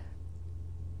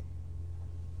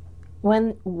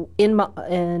 When in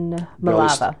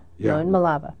Malava, yeah. no, in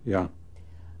Malava, Yeah.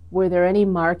 were there any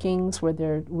markings? Were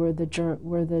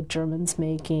the Germans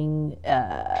making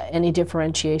any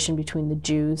differentiation between the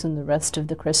Jews and the rest of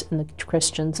the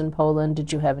Christians in Poland?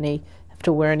 Did you have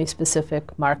to wear any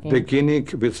specific marking? Beginning,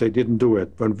 which they didn't do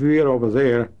it. When we were over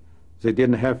there, they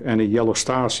didn't have any yellow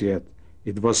stars yet.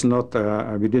 It was not,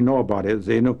 we didn't know about it.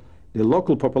 They knew, the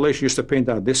local population used to paint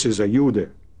out, this is a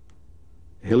Jude.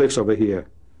 He lives over here.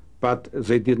 But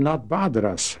they did not bother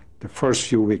us the first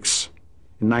few weeks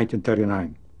in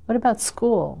 1939. What about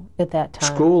school at that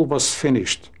time? School was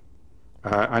finished.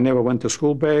 I never went to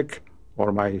school back,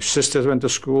 or my sisters went to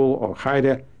school, or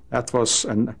Heide. It was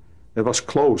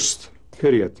closed,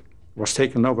 period. It was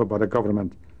taken over by the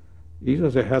government. Either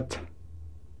they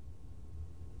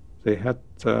had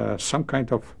some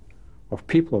kind of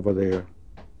people over there,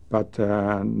 but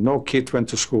no kid went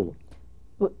to school.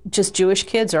 Just Jewish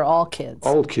kids or all kids?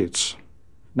 All kids.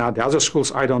 Now, the other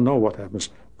schools, I don't know what happens,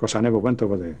 because I never went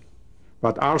over there.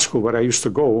 But our school, where I used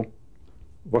to go,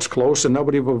 was closed, and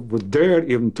nobody would dare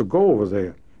even to go over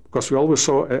there, because we always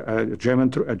saw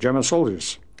German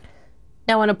soldiers.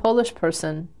 Now, when a Polish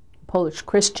Christian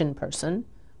person,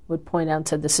 would point out and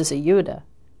said, this is a Jude,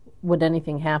 would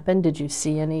anything happen? Did you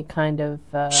see any kind of...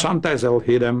 Sometimes they'll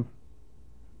hit them.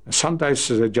 Sometimes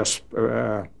they'll just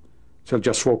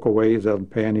walk away. They don't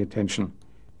pay any attention.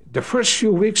 The first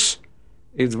few weeks,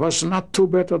 it was not too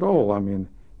bad at all. I mean,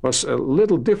 it was a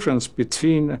little difference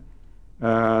between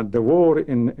the war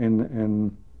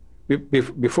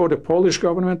before the Polish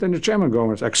government and the German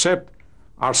government, except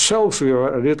ourselves, we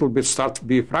were a little bit start to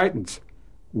be frightened.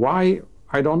 Why?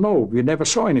 I don't know. We never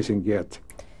saw anything yet.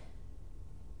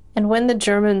 And when the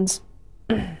Germans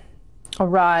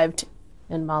arrived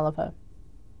in Malava,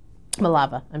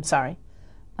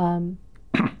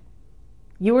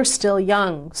 you were still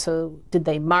young, so did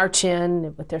they march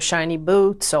in with their shiny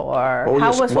boots, or oh,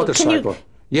 how yes, was motorcycle?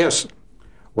 Yes.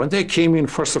 When they came in,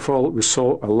 first of all, we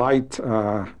saw a light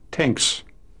tanks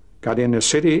got in the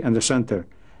city and the center.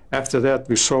 After that,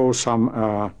 we saw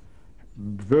some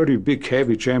very big,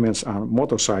 heavy Germans on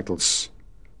motorcycles.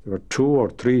 There were 2 or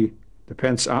 3,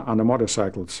 depends on the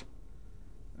motorcycles.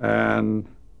 And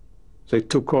they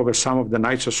took over some of the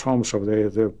nicest homes over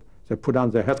there. They put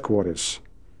on their headquarters.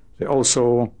 They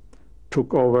also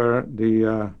took over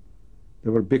there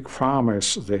were big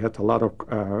farmers. They had a lot of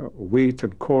wheat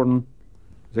and corn.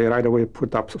 They right away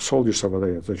put up soldiers over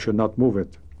there. They should not move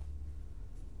it.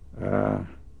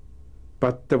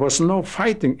 But there was no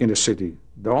fighting in the city.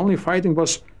 The only fighting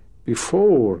was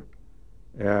before,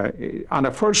 on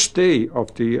the first day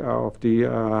of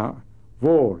the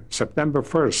war, September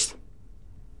 1st.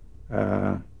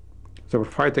 They were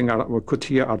fighting. We could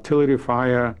hear artillery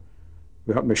fire.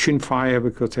 We had machine fire.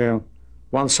 We could hear.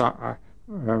 Once all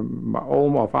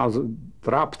of us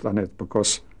dropped on it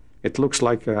because it looks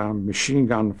like a machine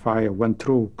gun fire went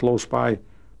through close by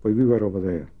where we were over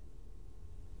there.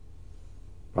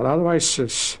 But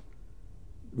otherwise,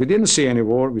 we didn't see any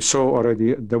war. We saw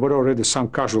already, there were already some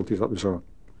casualties that we saw.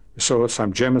 We saw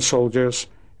some German soldiers,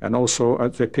 and also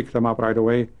they picked them up right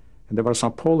away. And there were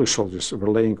some Polish soldiers who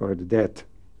were laying already dead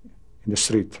in the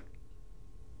street.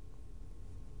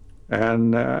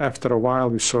 And after a while,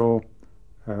 we saw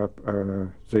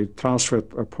they transferred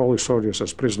Polish soldiers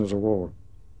as prisoners of war.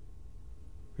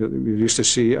 We used to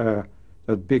see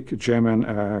that big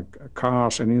German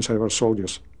cars, and inside were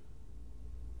soldiers.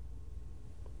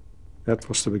 That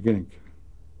was the beginning.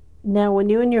 Now, when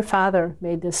you and your father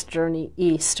made this journey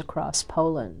east across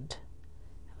Poland,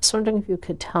 I was wondering if you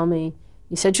could tell me,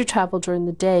 you said you traveled during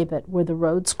the day, but were the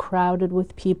roads crowded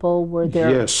with people? Were there...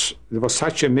 Yes, there was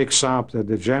such a mix-up that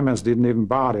the Germans didn't even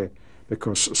bother,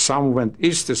 because some went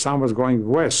east and some was going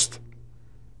west.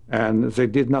 And they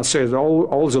did not say,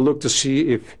 all they looked to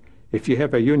see if you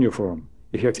have a uniform.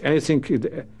 If you have anything,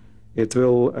 it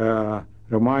will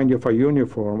remind you of a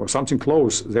uniform or something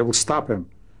close, they will stop him.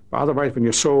 But otherwise, when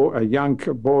you saw a young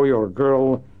boy or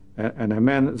girl and a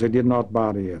man, they did not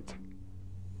bother it.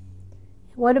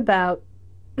 What about,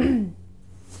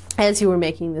 as you were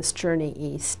making this journey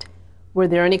east, were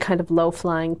there any kind of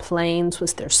low-flying planes?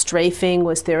 Was there strafing?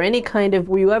 Was there any kind of,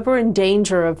 were you ever in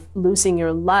danger of losing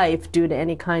your life due to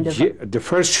any kind of... Yeah, the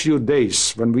first few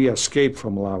days when we escaped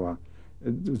from Lava,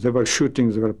 there were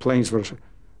shootings, there were planes,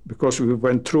 because we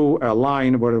went through a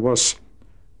line where it was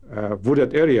a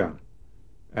wooded area.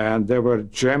 And there were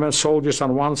German soldiers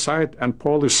on one side and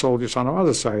Polish soldiers on the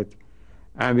other side.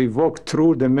 And we walked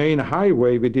through the main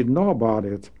highway, we didn't know about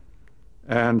it.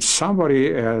 And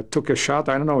somebody took a shot,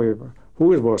 I don't know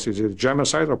who it was, is it German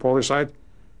side or Polish side?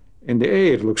 In the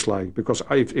air, it looks like, because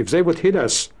if they would hit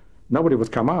us, nobody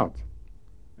would come out.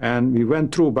 And we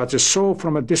went through, but it's so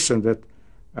from a distance that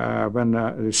when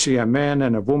you see a man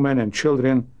and a woman and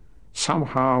children,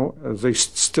 somehow they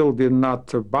still did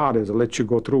not bother to let you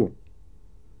go through.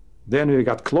 Then we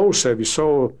got closer, we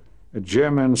saw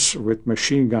Germans with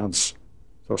machine guns,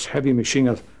 those heavy machine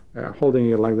guns holding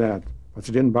it like that, but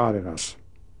it didn't bother us.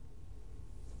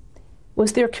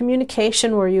 Was there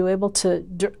communication? Were you able to,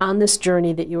 on this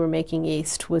journey that you were making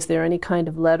east, was there any kind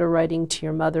of letter writing to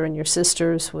your mother and your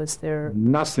sisters? Was there...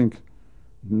 Nothing,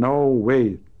 no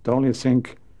way. The only thing,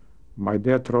 my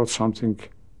dad wrote something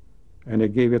and he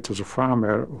gave it to the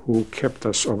farmer who kept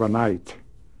us overnight.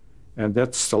 And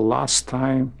that's the last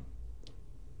time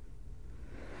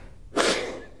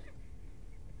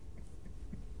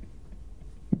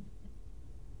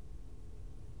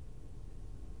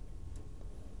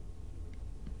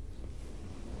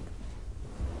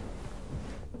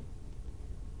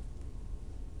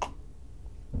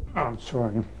I'm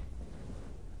sorry.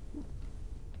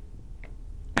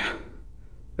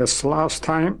 That's the last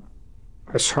time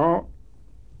I saw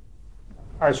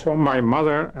my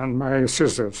mother and my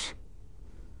sisters.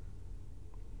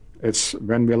 It's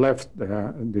when we left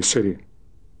the city.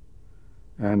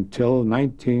 Until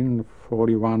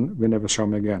 1941, we never saw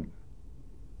them again.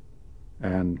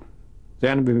 And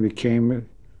then we became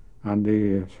on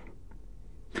the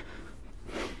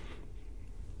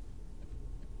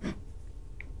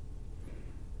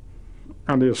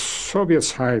Soviet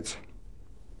side.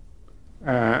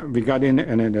 We got in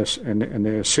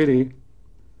the city,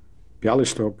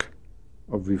 Bialystok.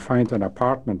 We find an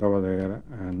apartment over there,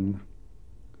 and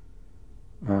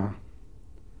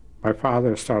my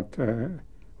father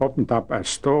opened up a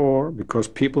store because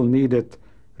people needed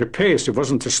repairs. It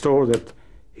wasn't a store that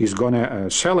he's going to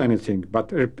sell anything,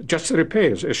 but just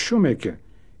repairs, a shoemaker.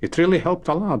 It really helped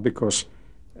a lot because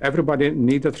everybody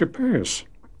needed repairs.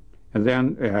 And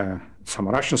then some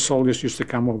Russian soldiers used to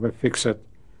come over, fix it.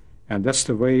 And that's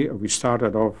the way we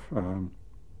started off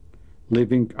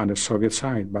living on the Soviet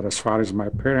side. But as far as my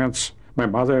parents, my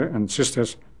mother and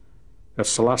sisters,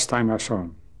 that's the last time I saw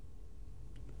them.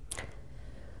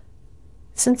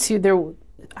 Since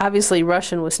obviously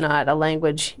Russian was not a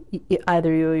language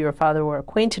either you or your father were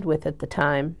acquainted with at the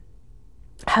time,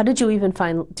 How did you even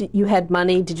find, you had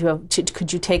money? Did you have,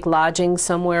 could you take lodging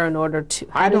somewhere in order to?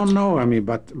 I don't know, I mean,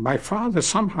 but my father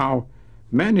somehow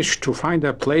managed to find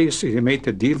a place. He made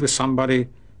a deal with somebody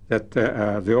that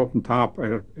they opened up.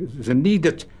 They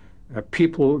needed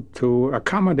people to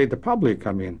accommodate the public,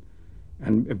 I mean.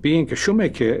 And being a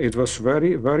shoemaker, it was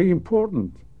very, very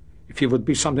important. If he would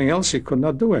be something else, he could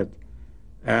not do it.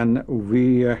 And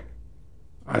we,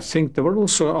 I think there were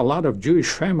also a lot of Jewish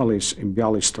families in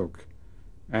Bialystok.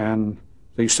 And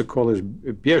they used to call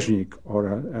it bieżnik,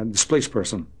 or a displaced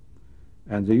person.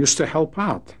 And they used to help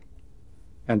out.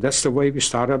 And that's the way we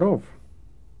started off.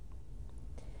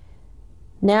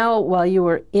 Now, while you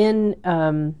were in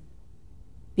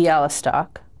Bialystok,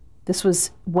 this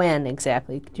was when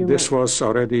exactly? Do you This remember? was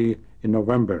already in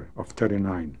November of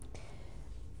 '39.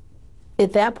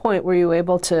 At that point, were you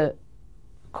able to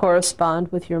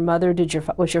correspond with your mother?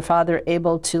 Was your father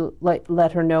able to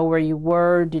let her know where you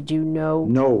were? Did you know?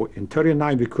 No, in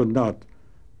 '39 we could not.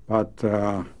 But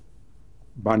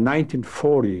by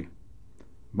 1940,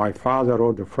 my father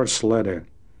wrote the first letter,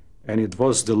 and it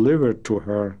was delivered to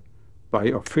her by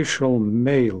official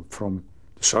mail from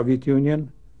the Soviet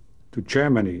Union to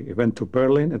Germany. It went to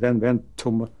Berlin and then went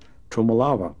to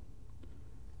Malava.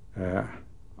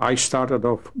 I started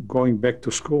off going back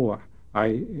to school.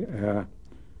 I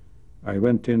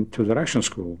went into the Russian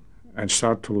school and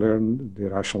started to learn the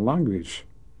Russian language.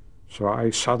 So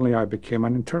suddenly I became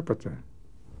an interpreter.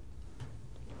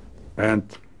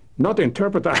 And not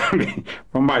interpreter, I mean,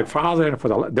 from my father.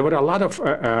 There were a lot of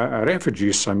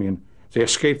refugees, I mean, they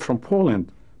escaped from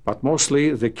Poland, but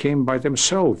mostly they came by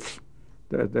themselves.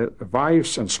 The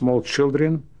wives and small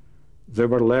children, they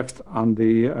were left on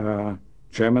the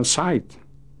German side.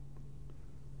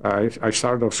 I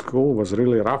started off school, was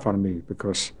really rough on me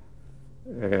because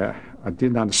I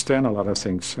didn't understand a lot of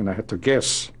things and I had to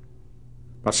guess.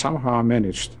 But somehow I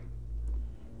managed.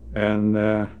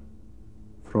 And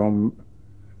from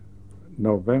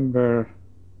November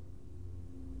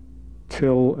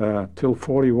till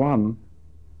 41,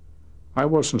 I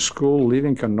was in school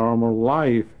living a normal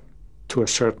life to a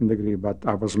certain degree, but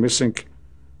I was missing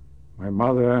my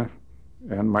mother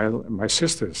and my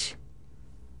sisters.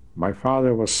 My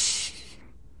father was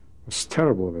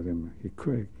terrible with him. He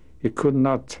could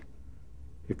not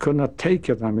take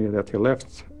it. I mean, that he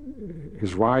left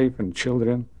his wife and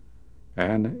children,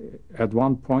 and at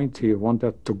one point he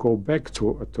wanted to go back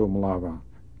to Mlava.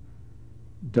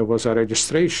 There was a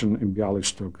registration in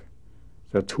Bialystok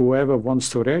that whoever wants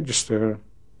to register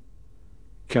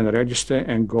can register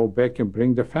and go back and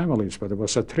bring the families, but it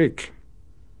was a trick.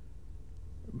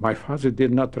 My father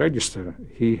did not register.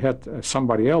 He had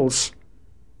somebody else,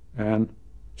 and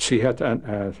she had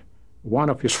one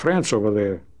of his friends over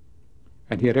there,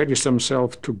 and he registered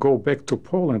himself to go back to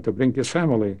Poland to bring his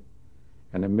family.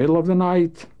 In the middle of the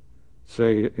night,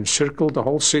 they encircled the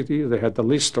whole city. They had the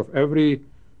list of every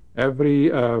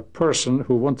person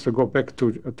who wanted to go back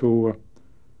to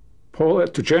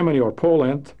Germany or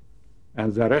Poland,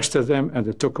 and they arrested them and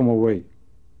they took them away.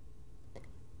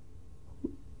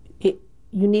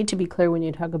 You need to be clear when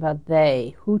you talk about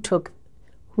they. Who took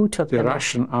the them?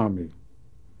 Russian army,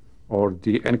 or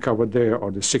the NKVD,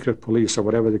 or the secret police, or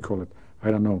whatever they call it. I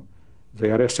don't know.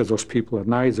 They arrested those people at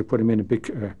night. They put them in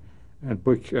big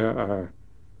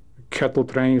cattle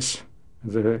trains,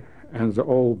 and they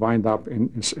all wind up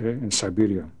in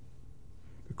Siberia.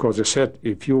 Because they said,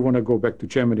 if you want to go back to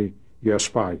Germany, you're a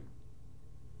spy.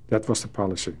 That was the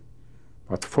policy.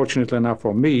 But fortunately enough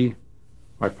for me,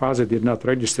 my father did not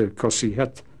register because he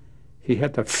had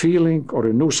a feeling, or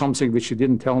he knew something which he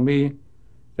didn't tell me,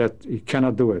 that he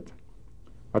cannot do it.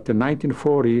 But in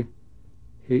 1940,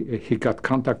 he got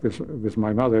contact with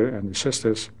my mother and his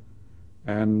sisters,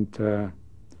 and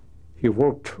he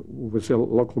worked with the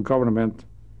local government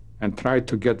and tried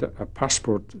to get a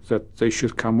passport that they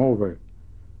should come over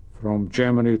from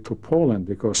Germany to Poland,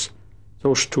 because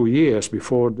those 2 years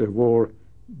before the war,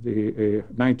 the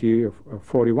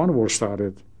 1941 war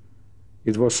started,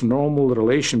 it was a normal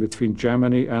relation between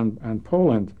Germany and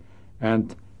Poland.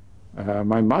 And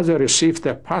my mother received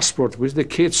a passport with the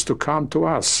kids to come to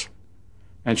us.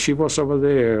 And she was over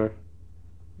there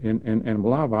in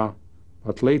Mlava,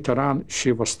 but later on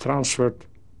she was transferred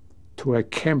to a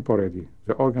camp already.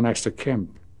 They organized a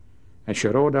camp. And she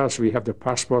wrote us, we have the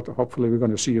passport, hopefully we're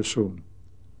going to see you soon.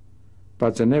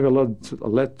 But they never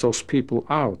let those people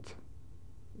out.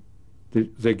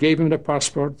 They gave him the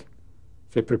passport,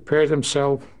 they prepared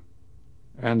themselves,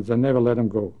 and they never let him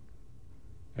go.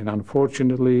 And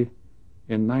unfortunately,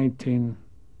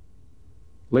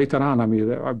 later on, I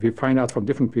mean, we find out from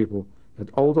different people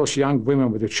that all those young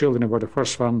women with the children were the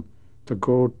first one to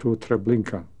go to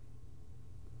Treblinka.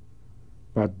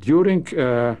 But during,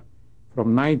 from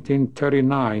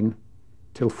 1939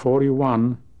 till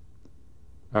 41,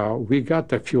 we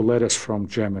got a few letters from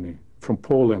Germany, from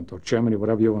Poland or Germany,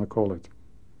 whatever you want to call it.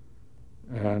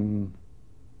 And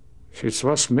it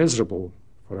was miserable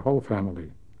for the whole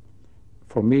family.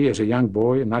 For me as a young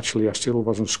boy, naturally I still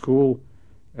was in school,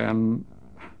 and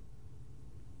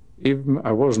even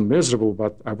I wasn't miserable,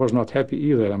 but I was not happy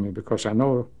either. I mean, because I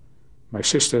know my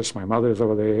sisters, my mother is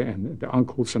over there, and the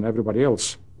uncles and everybody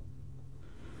else.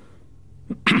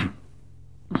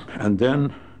 And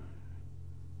then,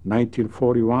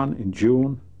 1941, in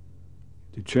June,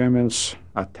 the Germans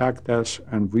attacked us,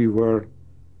 and we were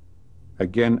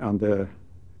again on the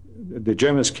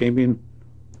Germans came in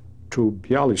to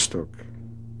Bialystok,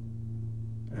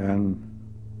 and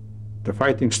the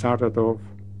fighting started off,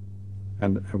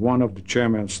 and one of the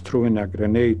Germans threw in a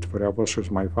grenade where I was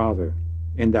with my father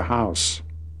in the house.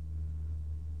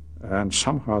 And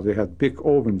somehow they had big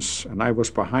ovens, and I was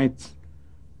behind.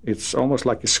 It's almost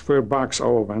like a square box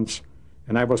ovens,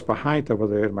 and I was behind over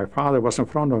there. My father was in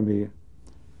front of me,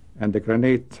 and the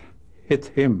grenade hit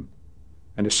him,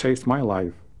 and it saved my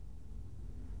life.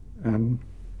 And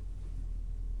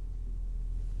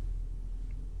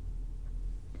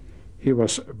he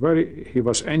was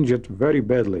injured very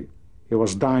badly. He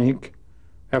was dying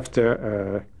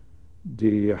after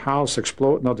the house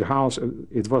exploded. Not the house.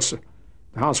 The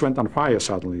house went on fire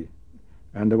suddenly,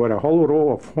 and there were a whole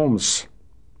row of homes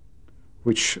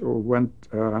which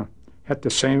had the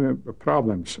same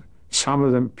problems. Some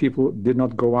of them people did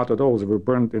not go out at all; they were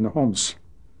burned in the homes.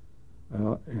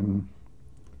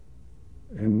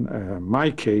 In my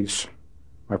case,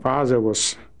 my father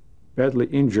was badly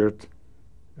injured,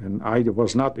 and I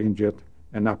was not injured,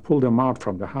 and I pulled him out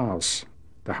from the house.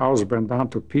 The house burned down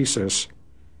to pieces,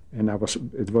 and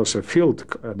it was a field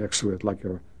next to it, like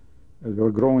they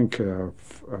were growing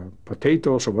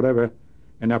potatoes or whatever,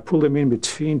 and I pulled him in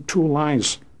between two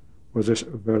lines where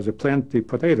they plant the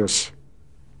potatoes.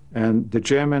 And the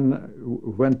German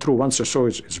went through, once they saw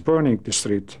it's burning the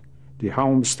street, the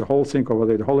homes, the whole thing over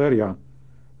there, the whole area.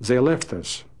 They left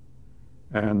us.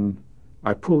 And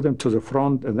I pulled them to the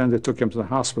front, and then they took him to the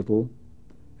hospital.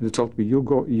 And they told me, you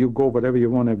go whatever you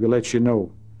want, and we'll let you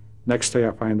know. Next day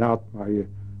I find out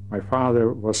my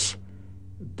father was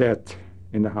dead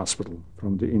in the hospital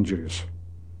from the injuries.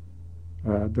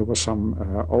 There were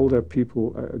some older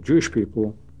people, Jewish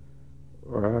people,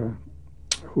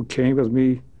 who came with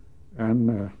me,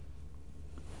 and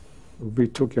we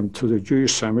took him to the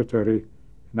Jewish cemetery,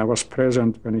 and I was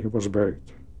present when he was buried.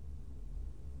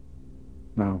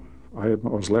 Now, I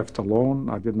was left alone.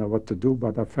 I didn't know what to do,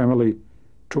 but our family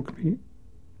took me.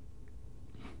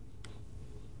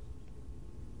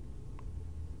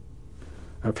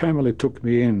 Our family took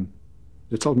me in.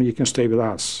 They told me, you can stay with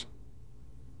us.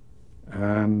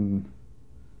 And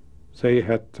they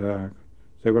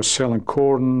were selling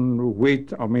corn,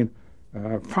 wheat,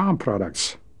 farm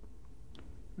products.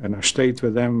 And I stayed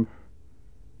with them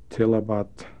till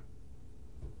about,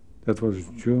 that was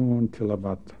June, till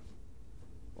about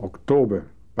October.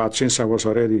 But since I was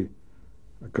already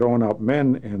a grown-up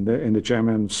man in the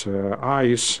Germans'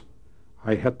 eyes,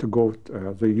 I had to go,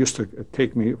 they used to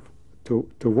take me to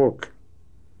work.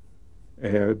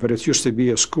 But it used to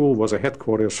be a school, was a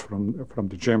headquarters from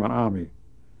the German army.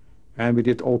 And we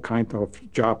did all kinds of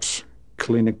jobs,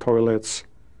 cleaning toilets,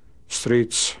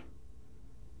 streets.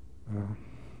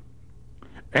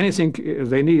 Anything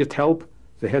they needed help,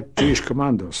 they had Jewish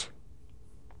commandos.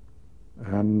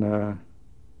 And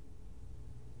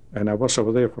I was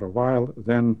over there for a while.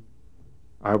 Then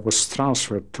I was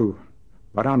transferred to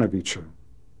Baranovice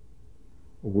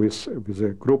with a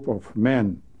group of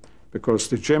men, because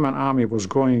the German army was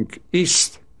going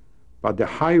east, but the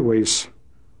highways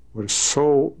were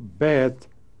so bad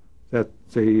that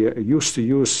they used to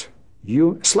use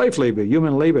slave labor,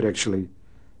 human labor actually.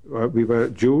 We were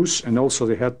Jews, and also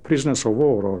they had prisoners of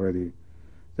war already,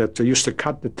 that they used to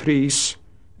cut the trees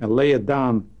and lay it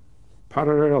down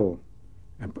parallel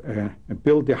and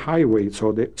build the highway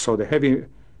so the heavy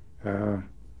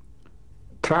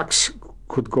trucks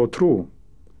could go through.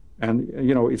 And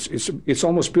you know, it's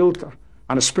almost built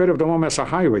on a spur of the moment as a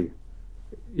highway.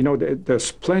 You know,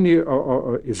 there's plenty.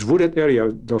 It's wooded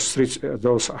area. Those streets,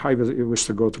 those highways it used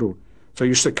to go through. So you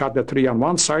used to cut the tree on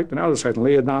one side and the other side and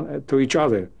lay it down to each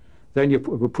other. Then you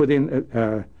put in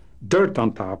dirt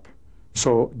on top,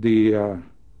 so the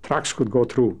trucks could go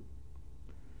through.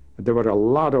 There were a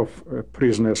lot of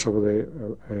prisoners over there,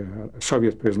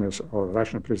 Soviet prisoners or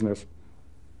Russian prisoners,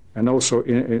 and also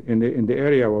in the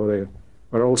area over there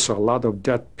were also a lot of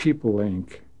dead people laying,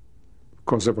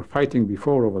 because they were fighting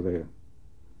before over there.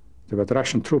 There were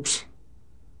Russian troops.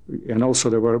 And also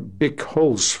there were big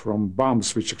holes from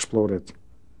bombs which exploded.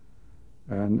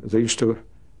 And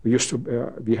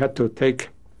we had to take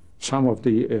some of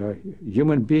the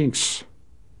human beings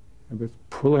and we'd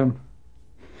pull them.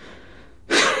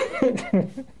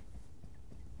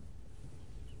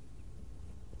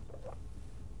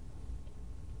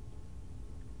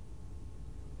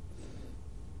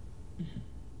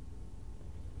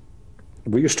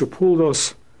 We used to pull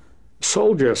those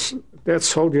soldiers, dead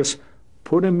soldiers,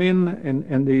 put them in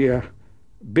the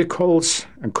big holes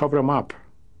and cover them up.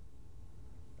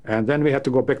 And then we had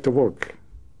to go back to work.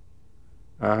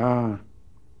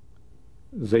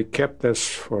 They kept us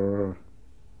for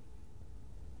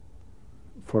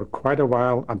quite a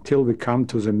while until we come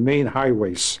to the main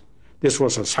highways. This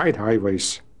was a side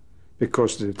highways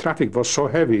because the traffic was so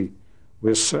heavy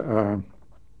with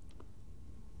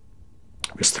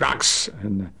trucks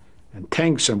and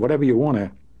tanks and whatever you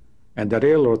want. And the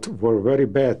railroad were very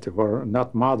bad. They were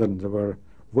not modern. They were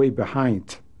way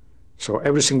behind. So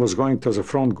everything was going to the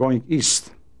front, going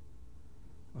east.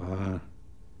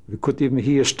 We could even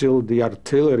hear still the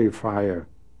artillery fire.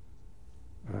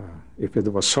 If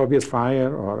it was Soviet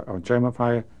fire or German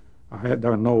fire, I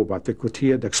don't know, but they could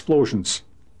hear the explosions.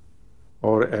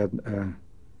 Or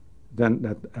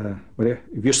we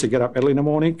used to get up early in the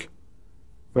morning,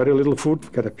 very little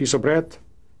food, get a piece of bread,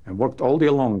 and worked all day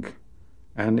long.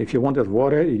 And if you wanted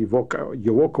water, you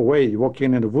walk away, you walk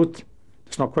in the wood.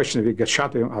 There's no question if you get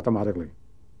shot automatically.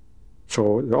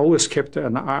 So they always kept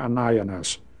an eye on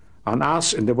us. On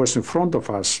us, and there was in front of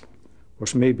us,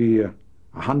 was maybe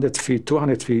 100 feet,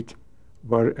 200 feet,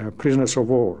 were prisoners of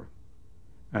war.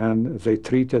 And they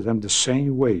treated them the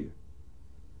same way.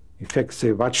 In fact,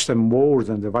 they watched them more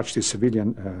than they watched the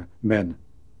civilian men.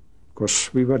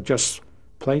 Because we were just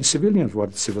plain civilians,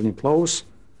 with civilian clothes.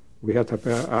 We had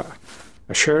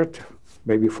a shirt,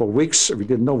 maybe for weeks. We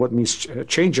didn't know what means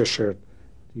change a shirt.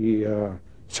 The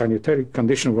sanitary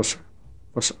condition was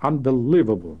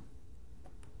unbelievable.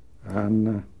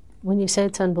 And when you say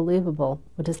it's unbelievable,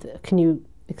 what is can you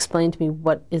explain to me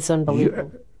what is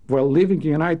unbelievable? Well, living in the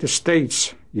United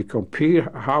States, you compare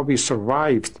how we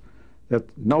survived, that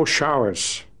no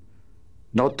showers,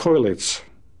 no toilets,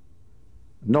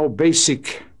 no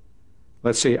basic,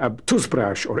 let's say, a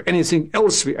toothbrush or anything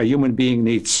else a human being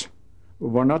needs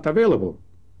were not available.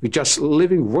 We're just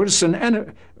living worse than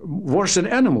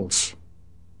animals.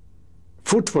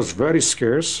 Food was very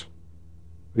scarce.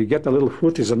 We get a little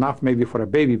food is enough maybe for a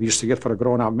baby. We used to get for a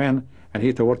grown-up man, and he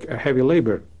had to work a heavy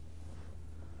labor.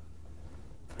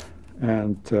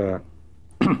 And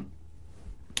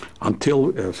until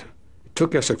it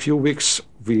took us a few weeks,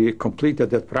 we completed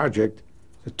that project.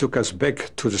 It took us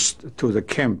back to the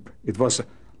camp. It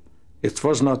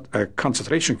was not a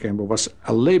concentration camp. It was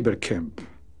a labor camp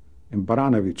in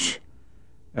Baranovich,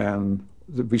 and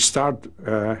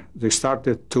they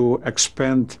started to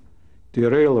expand the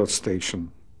railroad station,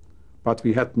 but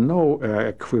we had no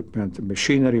equipment,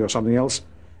 machinery or something else.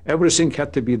 Everything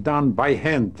had to be done by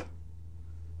hand.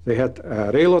 They had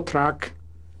a railroad track,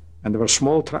 and there were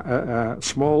small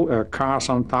cars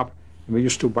on top, and we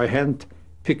used to by hand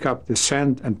pick up the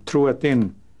sand and throw it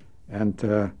in,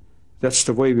 and that's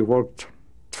the way we worked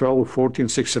 12, 14,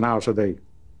 16 hours a day.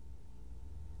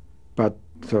 But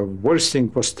the worst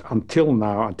thing was until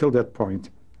that point,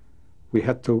 we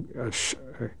had to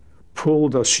pull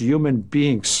those human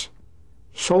beings,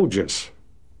 soldiers,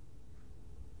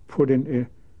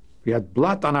 we had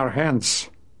blood on our hands,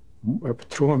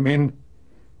 threw them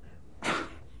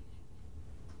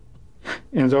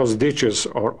in those ditches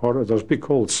or those big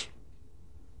holes.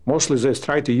 Mostly they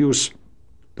tried to use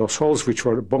those holes which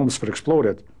were bombs were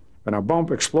exploded. When a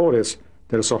bomb explodes,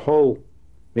 there's a hole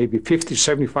maybe 50,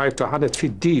 75 to 100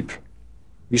 feet deep.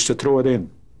 We used to throw it in,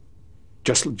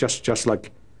 just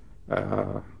like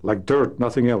dirt,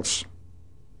 nothing else.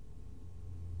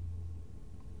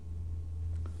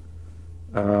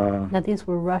 Now these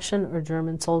were Russian or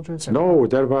German soldiers? Or no,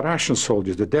 they were Russian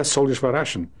soldiers. The dead soldiers were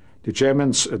Russian. The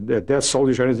Germans, the dead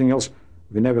soldiers or anything else,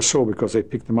 we never saw because they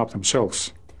picked them up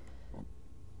themselves.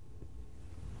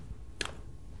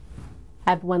 I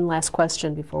have one last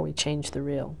question before we change the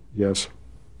reel. Yes.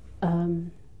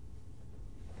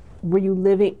 Were you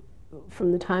living,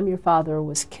 from the time your father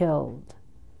was killed,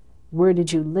 where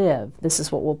did you live? This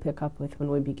is what we'll pick up with when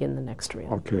we begin the next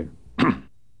reel. Okay.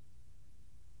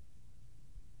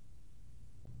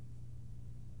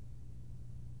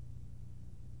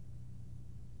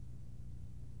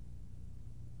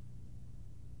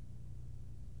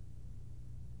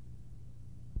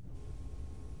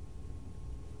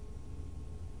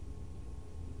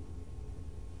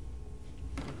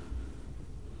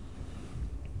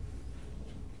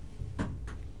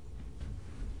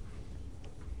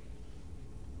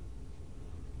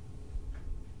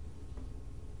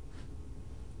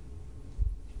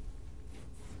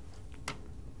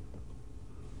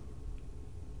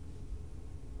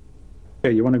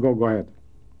 Hey, you want to go? Go ahead.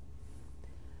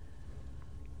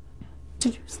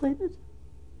 Did you slate it?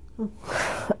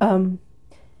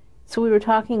 So we were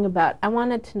talking about, I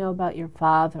wanted to know about your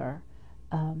father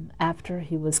after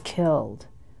he was killed.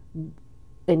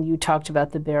 And you talked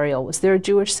about the burial. Was there a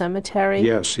Jewish cemetery?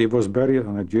 Yes, he was buried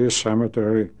in a Jewish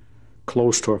cemetery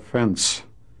close to a fence.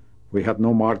 We had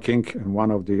no marking, and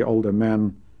one of the older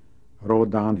men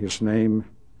wrote down his name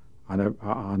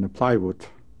on a plywood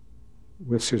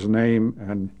with his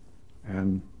name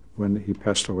and when he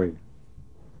passed away.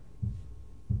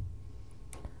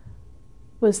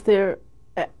 Was there,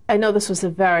 I know this was a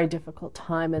very difficult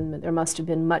time and there must have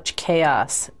been much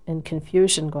chaos and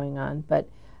confusion going on, but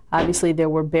obviously there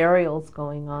were burials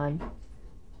going on.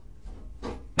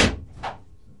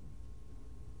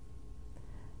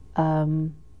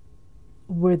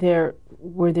 Were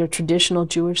there traditional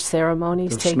Jewish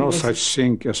ceremonies There's taking no place? such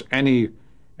thing as any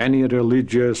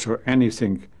religious or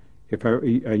anything. If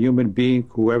a human being,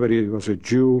 whoever he was, a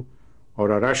Jew or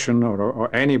a Russian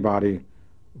or anybody,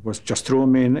 was just threw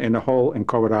him in a hole and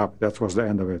covered up. That was the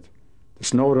end of it.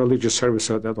 There's no religious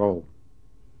service at all.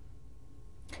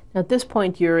 Now, at this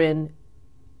point, you're in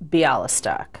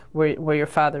Bialystok, where your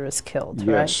father is killed,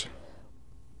 right? Yes.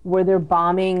 Were there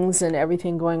bombings and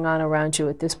everything going on around you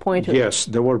at this point? Yes,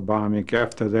 there were bombing.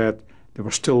 After that, there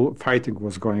was still fighting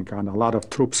was going on. A lot of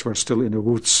troops were still in the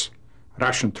woods,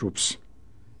 Russian troops.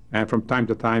 And from time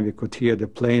to time, we could hear the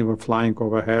plane were flying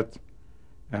overhead,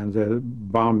 and the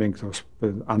bombing was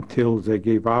until they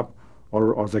gave up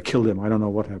or they killed them. I don't know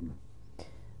what happened.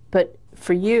 But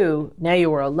for you, now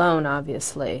you were alone,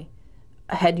 obviously.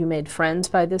 Had you made friends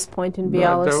by this point in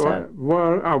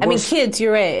Bialystok? I mean, kids,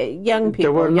 young people,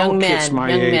 there were young no men, kids my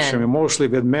young age. men. I mean, mostly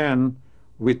with men,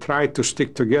 we tried to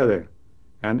stick together.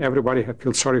 And everybody had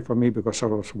felt sorry for me because I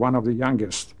was one of the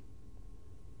youngest.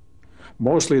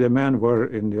 Mostly the men were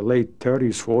in the late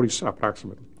 30s, 40s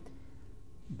approximately.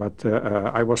 But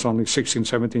I was only 16,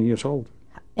 17 years old.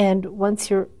 And once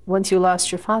you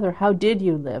lost your father, how did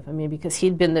you live? I mean, because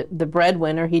he'd been the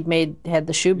breadwinner, had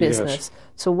the shoe business. Yes.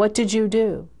 So what did you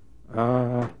do?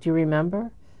 Do you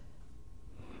remember?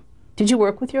 Did you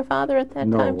work with your father at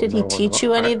that time? Did he teach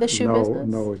you any of the shoe business?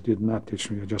 No, he did not teach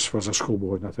me. I just was a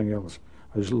schoolboy, nothing else.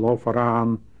 I just loaf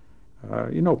around,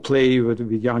 play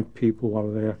with young people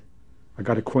over there. I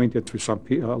got acquainted with some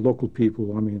local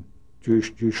people, I mean,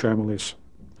 Jewish families.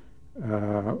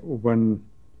 When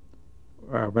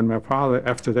my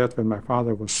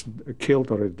father was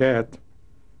killed or dead,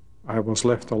 I was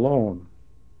left alone,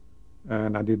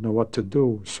 and I didn't know what to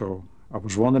do. So I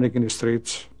was wandering in the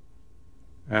streets,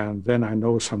 and then I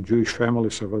know some Jewish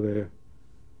families over there,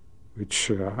 which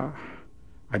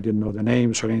I didn't know the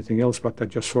names or anything else, but I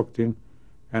just walked in,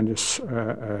 and as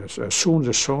soon as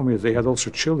they saw me, they had also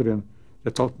children.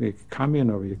 They told me, "Come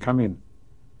in over here, come in,"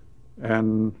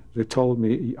 and they told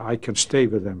me I can stay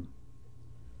with them.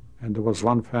 And there was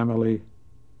one family,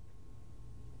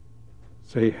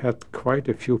 they had quite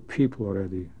a few people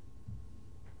already.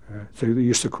 They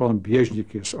used to call them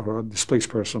bieżnikis, or a displaced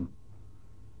person.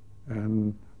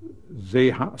 And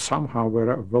they somehow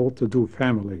were a well-to-do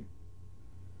family.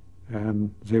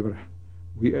 And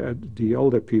the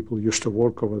older people used to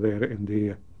work over there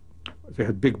they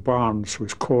had big barns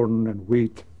with corn and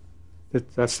wheat.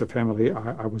 That's the family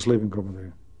I was living over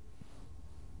there.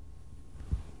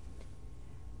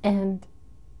 And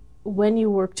when you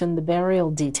worked in the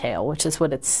burial detail, which is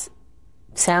what it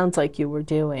sounds like you were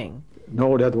doing.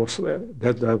 No, that was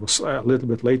a little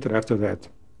bit later after that.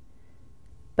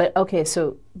 But okay,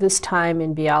 so this time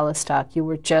in Bialystok, you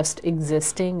were just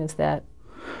existing. Is that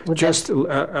just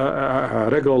a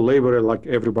regular laborer like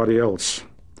everybody else?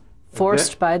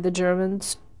 Forced by the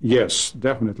Germans? Yes,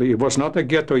 definitely. It was not a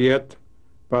ghetto yet,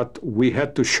 but we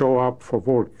had to show up for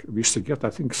work. We used to get, I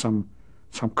think, some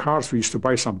cars. We used to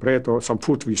buy some bread or some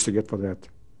food we used to get for that.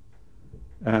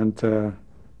 And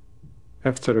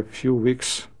after a few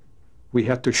weeks, we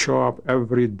had to show up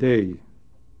every day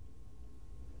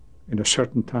in a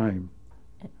certain time.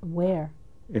 Where?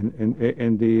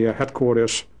 In the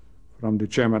headquarters from the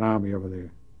German army over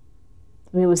there.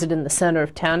 I mean, was it in the center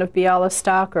of town of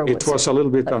Bialystok, or it was a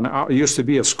little bit it used to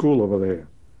be a school over there,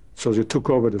 so they took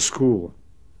over the school,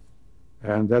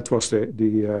 and that was the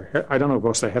I don't know if it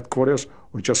was the headquarters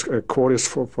or just quarters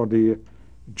for the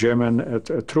German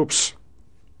troops.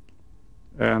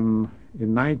 And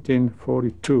in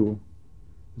 1942,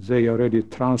 they already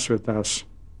transferred us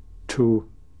to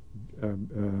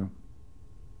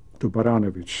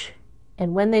Baranovich.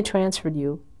 And when they transferred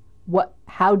you,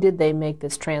 how did they make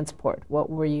this transport? What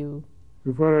were you?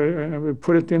 We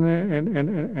put it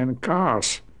in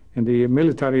cars, in the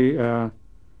military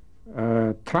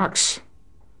trucks.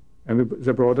 And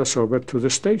they brought us over to the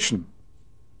station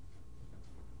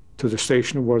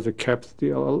where they kept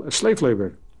the slave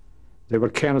labor. They were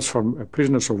camps for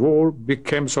prisoners of war, big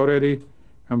camps already,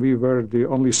 and we were the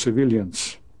only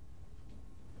civilians.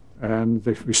 And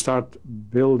we start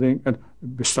building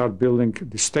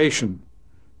the station.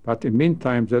 But in the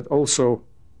meantime, that also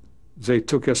they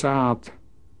took us out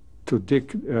to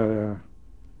dig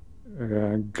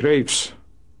graves.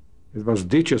 It was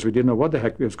ditches. We didn't know what the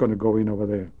heck was going to go in over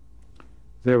there.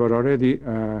 They were already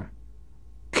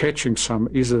catching some,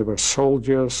 either they were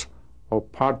soldiers or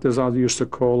partisans, they used to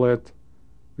call it.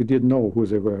 We didn't know who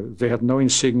they were. They had no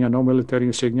insignia, no military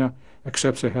insignia,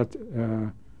 except they had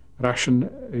Russian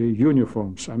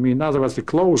uniforms. I mean, in other words, the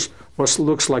clothes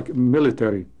looks like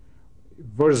military.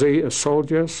 Were they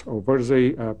soldiers or were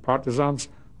they partisans?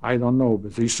 I don't know,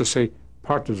 but they used to say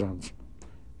partisans.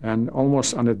 And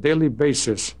almost on a daily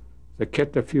basis, they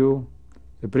kept a few,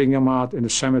 they bring them out in the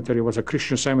cemetery. It was a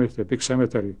Christian cemetery, a big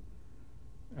cemetery.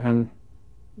 And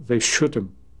they shoot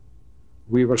them.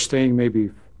 We were staying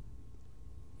maybe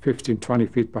 15, 20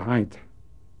 feet behind.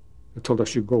 They told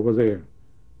us you go over there.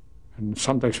 And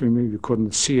sometimes we maybe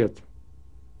couldn't see it.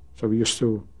 So we used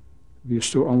to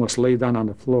almost lay down on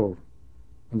the floor.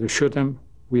 When they shoot them,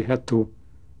 we had to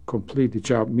complete the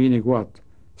job, meaning what?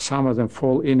 Some of them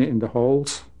fall in the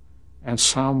holes, and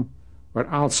some were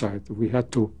outside. We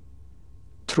had to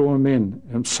throw them in,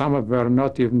 and some of them were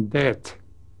not even dead.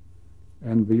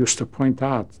 And we used to point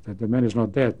out that the man is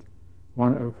not dead.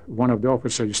 One of the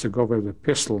officers used to go with a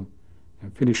pistol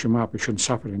and finish him up. He shouldn't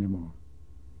suffer anymore.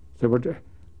 They were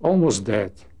almost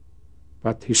dead,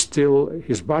 but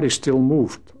his body still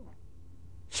moved.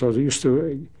 So they used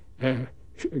to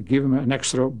give him an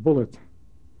extra bullet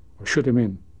or shoot him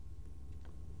in.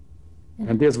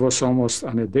 And this was almost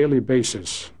on a daily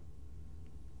basis.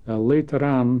 Later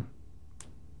on,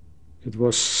 it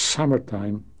was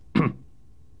summertime.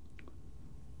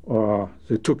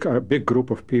 They took a big group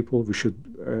of people. We should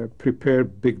prepare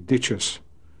big ditches.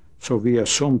 So we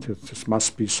assumed that this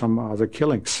must be some other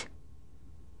killings.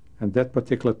 And that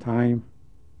particular time,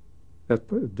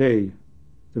 that day,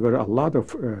 there were a lot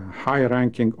of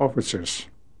high-ranking officers.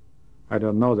 I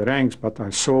don't know the ranks, but I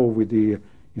saw with the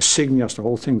insignias, the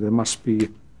whole thing, there must be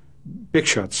big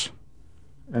shots.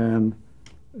 And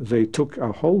they took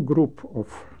a whole group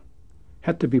of,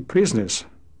 had to be prisoners,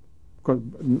 because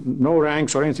no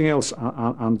ranks or anything else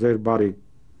on their body.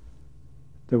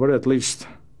 There were at least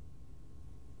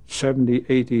 70,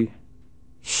 80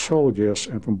 soldiers,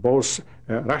 and from both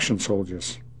Russian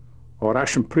soldiers, or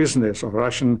Russian prisoners, or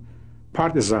Russian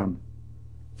partisan.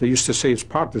 They used to say it's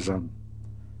partisan.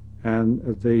 And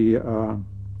they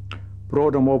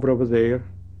brought them over there.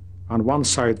 On one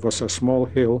side was a small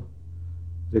hill.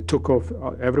 They took off,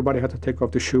 everybody had to take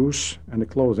off the shoes and the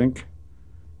clothing.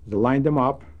 They lined them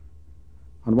up.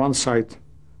 On one side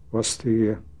was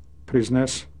the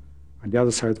prisoners, and the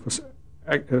other side was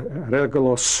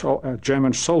regular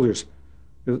German soldiers.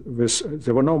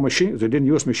 There were no machine. They didn't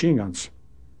use machine guns.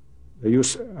 They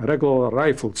used regular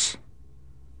rifles,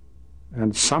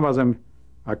 and some of them,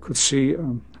 I could see,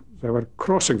 they were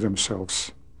crossing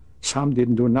themselves. Some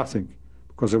didn't do nothing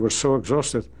because they were so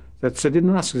exhausted that they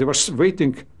didn't ask. They were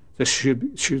waiting. They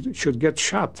should get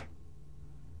shot,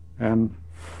 and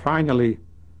finally,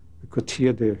 we could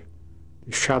hear the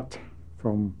shot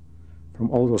from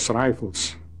all those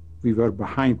rifles. We were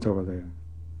behind over there,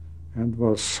 and it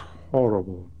was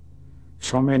horrible.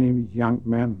 So many young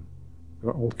men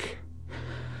were all killed.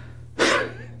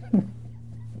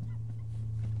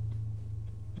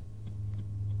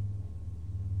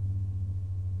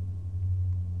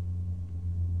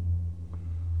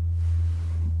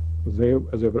 They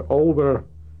were all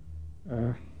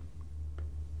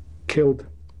killed.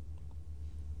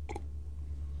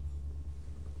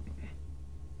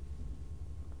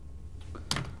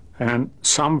 And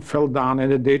some fell down in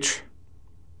the ditch.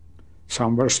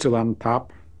 Some were still on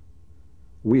top.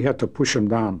 We had to push them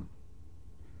down.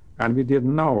 And we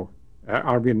didn't know,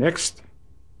 are we next?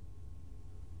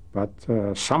 But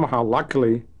somehow,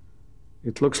 luckily,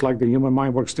 it looks like the human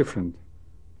mind works different.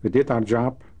 We did our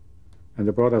job, and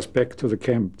they brought us back to the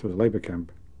camp, to the labor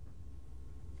camp.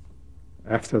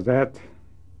 After that,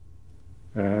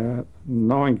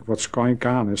 knowing what's going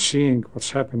on and seeing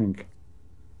what's happening,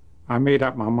 I made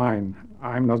up my mind,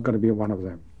 I'm not going to be one of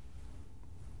them.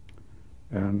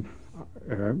 And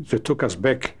they took us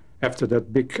back after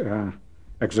that big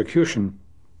execution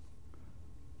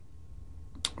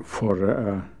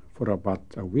for about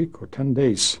a week or 10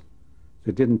 days.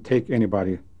 They didn't take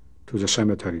anybody to the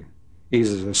cemetery.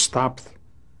 Either they stopped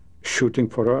shooting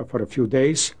for a few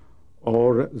days,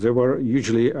 or they were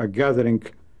usually gathering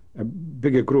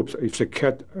bigger groups. If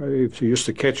they used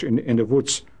to catch in the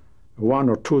woods, one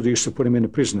or two, they used to put them in a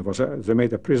prison. They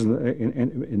made a prison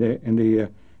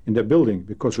in the building,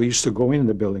 because we used to go in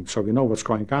the building, so we know what's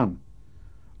going on.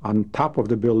 On top of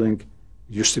the building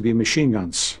used to be machine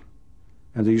guns,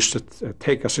 and they used to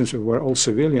take us, since we were all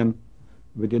civilian,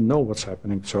 we didn't know what's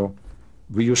happening, so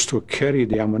we used to carry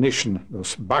the ammunition,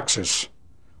 those boxes,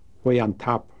 way on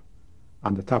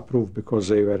the top roof, because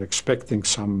they were expecting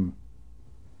some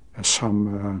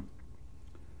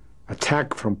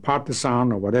attack from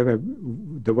partisan or whatever.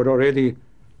 There were already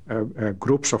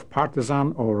groups of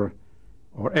partisan or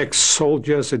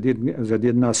ex-soldiers that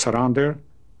did not surrender,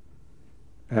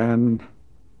 and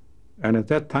at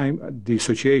that time the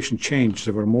situation changed.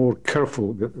 They were more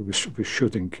careful with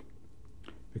shooting,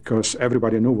 because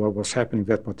everybody knew what was happening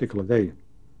that particular day.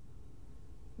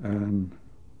 And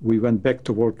we went back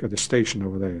to work at the station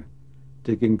over there,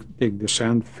 dig the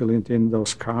sand, filling it in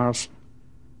those cars.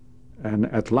 And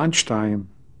at lunchtime,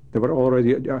 they were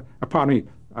already, pardon me,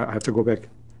 I have to go back.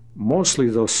 Mostly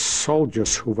those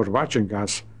soldiers who were watching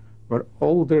us were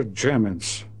older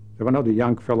Germans. They were not the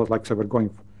young fellows like they were going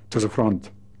to the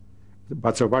front,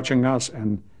 but they were watching us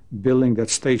and building that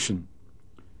station.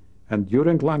 And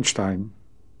during lunchtime,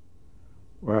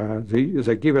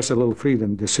 they give us a little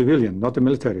freedom, the civilian, not the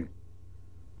military.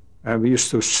 And we used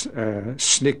to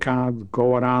sneak out,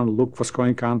 go around, look what's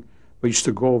going on. We used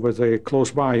to go over there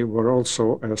close by, were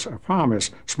also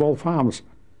farmers, small farms,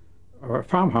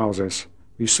 farmhouses.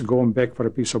 We used to go and beg for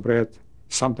a piece of bread.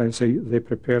 Sometimes they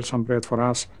prepare some bread for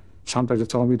us. Sometimes they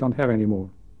tell them we don't have any more.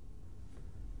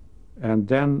 And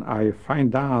then I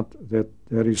find out that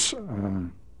there is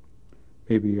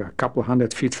maybe a couple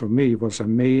 100 feet from me was a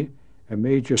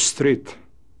major street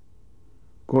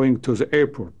going to the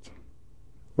airport,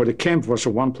 where the camp was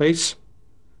one place,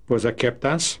 where they kept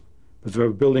us, but they were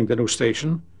building the new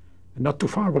station. And not too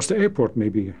far was the airport,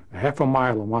 maybe a half a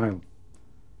mile,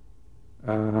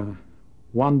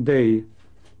 one day,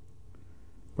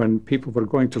 when people were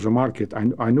going to the market,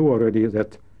 I knew already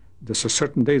that there's a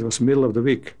certain day, it was middle of the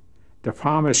week, the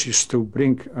farmers used to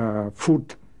bring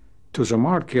food to the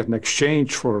market in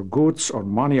exchange for goods or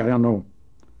money, I don't know.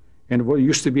 And there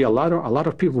used to be a lot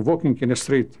of people walking in the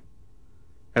street.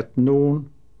 At noon,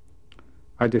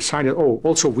 I decided,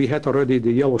 also we had already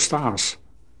the yellow stars.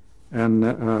 And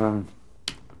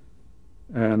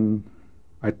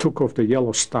I took off the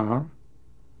yellow star,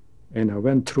 and I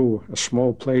went through a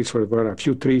small place where there were a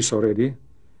few trees already,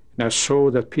 and I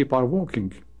saw that people are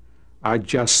walking. I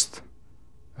just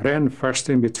ran first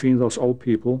in between those old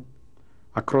people,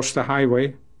 across the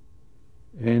highway,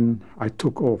 and I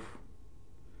took off.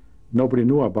 Nobody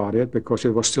knew about it because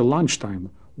it was still lunchtime.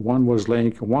 One was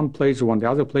laying in one place, one the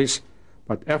other place,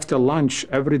 but after lunch,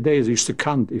 every day they used to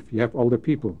count if you have all the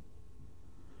people.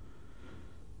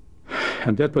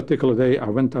 And that particular day, I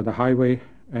went on the highway,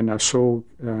 and I saw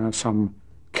some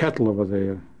cattle over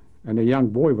there, and a young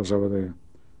boy was over there.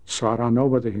 So I ran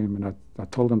over to him, and I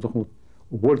told him,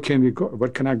 where can we go? Where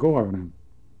can I go over him?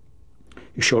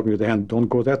 He showed me the hand. Don't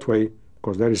go that way,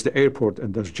 because there is the airport,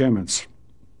 and there's Germans.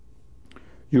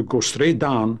 You go straight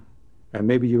down, and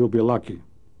maybe you will be lucky.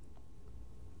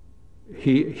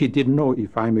 He didn't know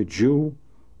if I'm a Jew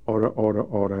or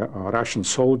a Russian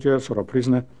soldier or a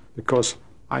prisoner, because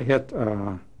I had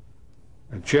a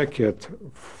jacket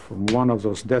from one of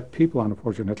those dead people,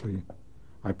 unfortunately.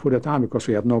 I put it on because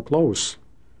we had no clothes.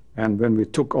 And when we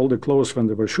took all the clothes when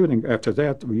they were shooting, after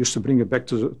that, we used to bring it back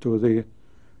to the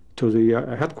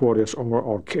headquarters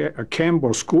or a camp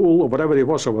or school or whatever it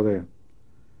was over there.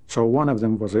 So one of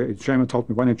them was a German, told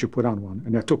me, why don't you put on one?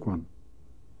 And I took one,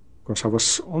 because I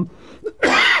was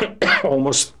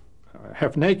almost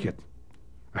half naked.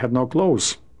 I had no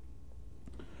clothes.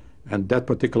 And that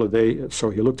particular day,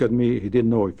 so he looked at me, he didn't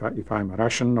know if I'm a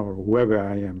Russian or whoever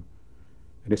I am.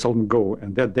 And he told me, go.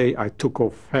 And that day I took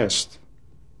off fast,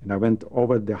 and I went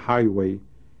over the highway,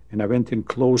 and I went in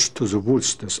close to the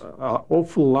woods. There's an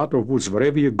awful lot of woods.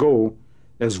 Wherever you go,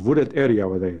 there's wooded area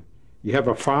over there. You have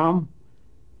a farm,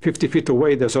 50 feet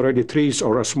away, there's already trees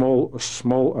or a small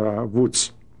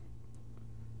woods.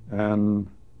 And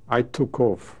I took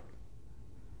off.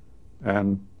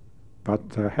 But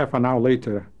half an hour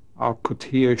later, I could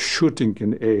hear shooting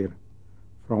in the air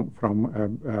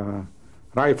from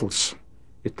rifles.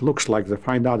 It looks like they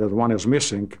find out that one is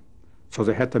missing, so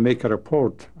they had to make a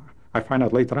report. I find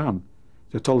out later on.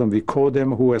 They told them we caught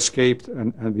them who escaped,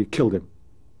 and we killed him.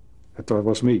 That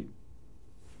was me.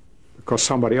 Because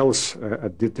somebody else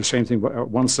did the same thing.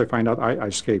 Once they find out I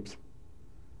escaped.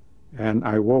 And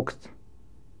I walked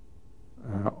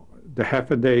the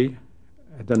half a day,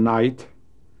 the night,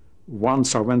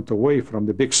 once I went away from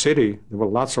the big city, there were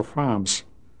lots of farms.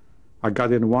 I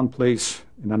got in one place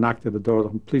and I knocked at the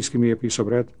door, please give me a piece of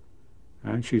bread.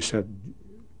 And she said,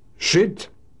 Žid?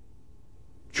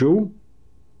 Jew?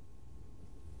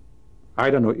 I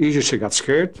don't know, either she got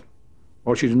scared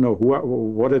or she didn't know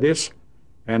what it is.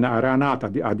 And I ran out.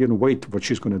 I didn't wait what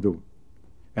she's going to do.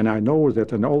 And I know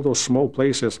that in all those small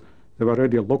places, there were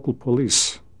already local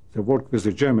police. They worked with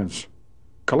the Germans,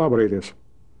 collaborators.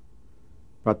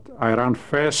 But I ran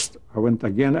fast. I went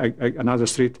again, another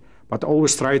street, but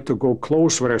always tried to go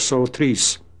close where I saw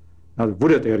trees, not a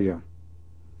wooded area.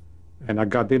 And I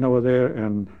got in over there,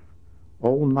 and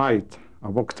all night I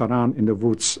walked around in the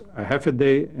woods, a half a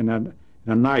day and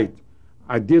a night.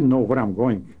 I didn't know where I'm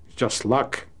going, just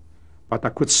luck. But I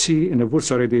could see in the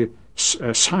woods already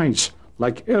signs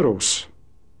like arrows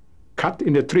cut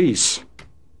in the trees.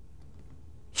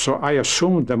 So I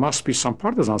assumed there must be some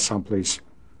partisans someplace.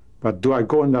 But do I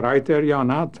go in the right area or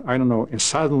not? I don't know. And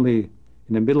suddenly,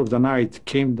 in the middle of the night,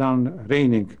 came down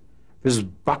raining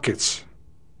with buckets.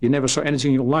 You never saw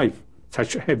anything in your life,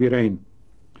 such heavy rain.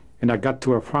 And I got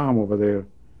to a farm over there,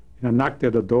 and I knocked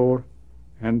at the door,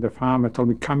 and the farmer told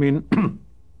me, come in.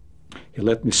 He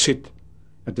let me sit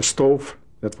at the stove.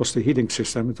 That was the heating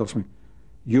system. He told me,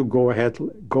 you go ahead,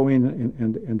 go in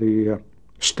the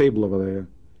stable over there,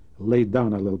 lay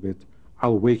down a little bit.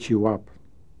 I'll wake you up.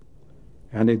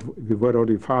 And we were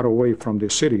already far away from the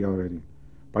city already.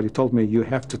 But he told me, you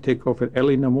have to take off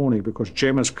early in the morning because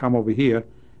Germans come over here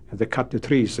and they cut the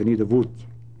trees. They need the wood.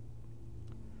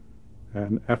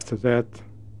 And after that,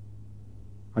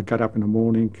 I got up in the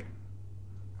morning.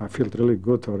 I felt really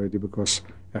good already because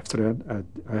after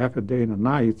a half a day and a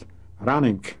night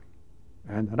running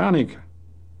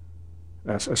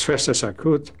as fast as I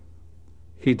could,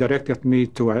 he directed me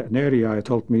to an area. He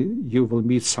told me, you will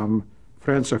meet some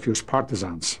friends of yours,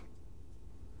 partisans.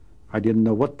 I didn't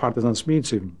know what partisans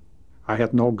means even. I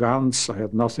had no guns, I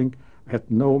had nothing. I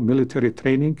had no military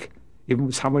training. Even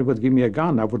if somebody would give me a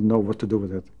gun, I wouldn't know what to do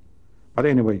with it. But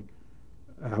anyway,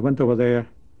 I went over there,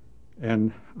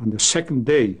 and on the second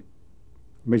day,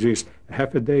 maybe it's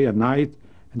half a day, a night,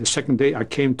 and the second day I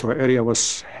came to an area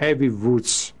was heavy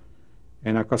woods,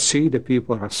 and I could see the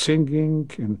people are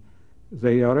singing, and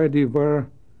they were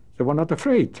not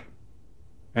afraid.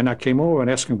 And I came over and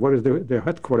asked him, what is the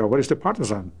headquarters? What is the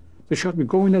partisan? They showed me,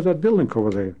 go into that building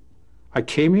over there. I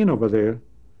came in over there,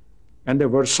 and there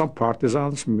were some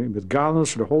partisans with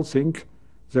guns, the whole thing.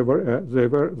 They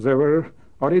were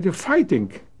already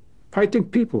fighting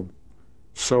people.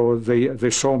 So they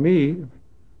saw me.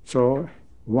 So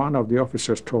one of the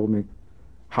officers told me,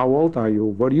 how old are you?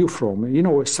 Where are you from? You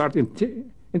know, starting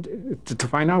to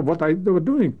find out what they were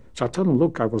doing. So I told him,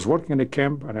 look, I was working in a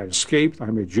camp and I escaped.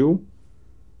 I'm a Jew.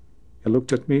 He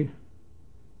looked at me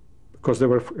because there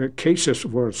were cases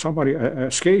where somebody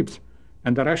escaped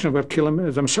and the Russians were killing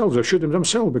themselves, or shooting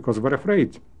themselves because they were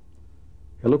afraid.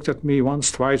 He looked at me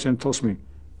once, twice, and told me,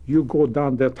 you go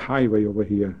down that highway over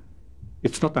here.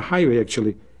 It's not a highway,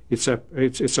 actually. It's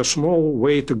a small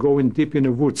way to go in deep in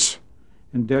the woods.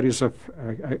 And there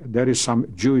is some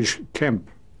Jewish camp.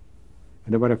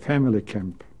 And there were a family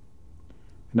camp.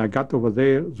 And I got over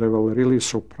there, they were really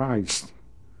surprised.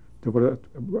 There were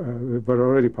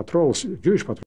already patrols, Jewish patrols.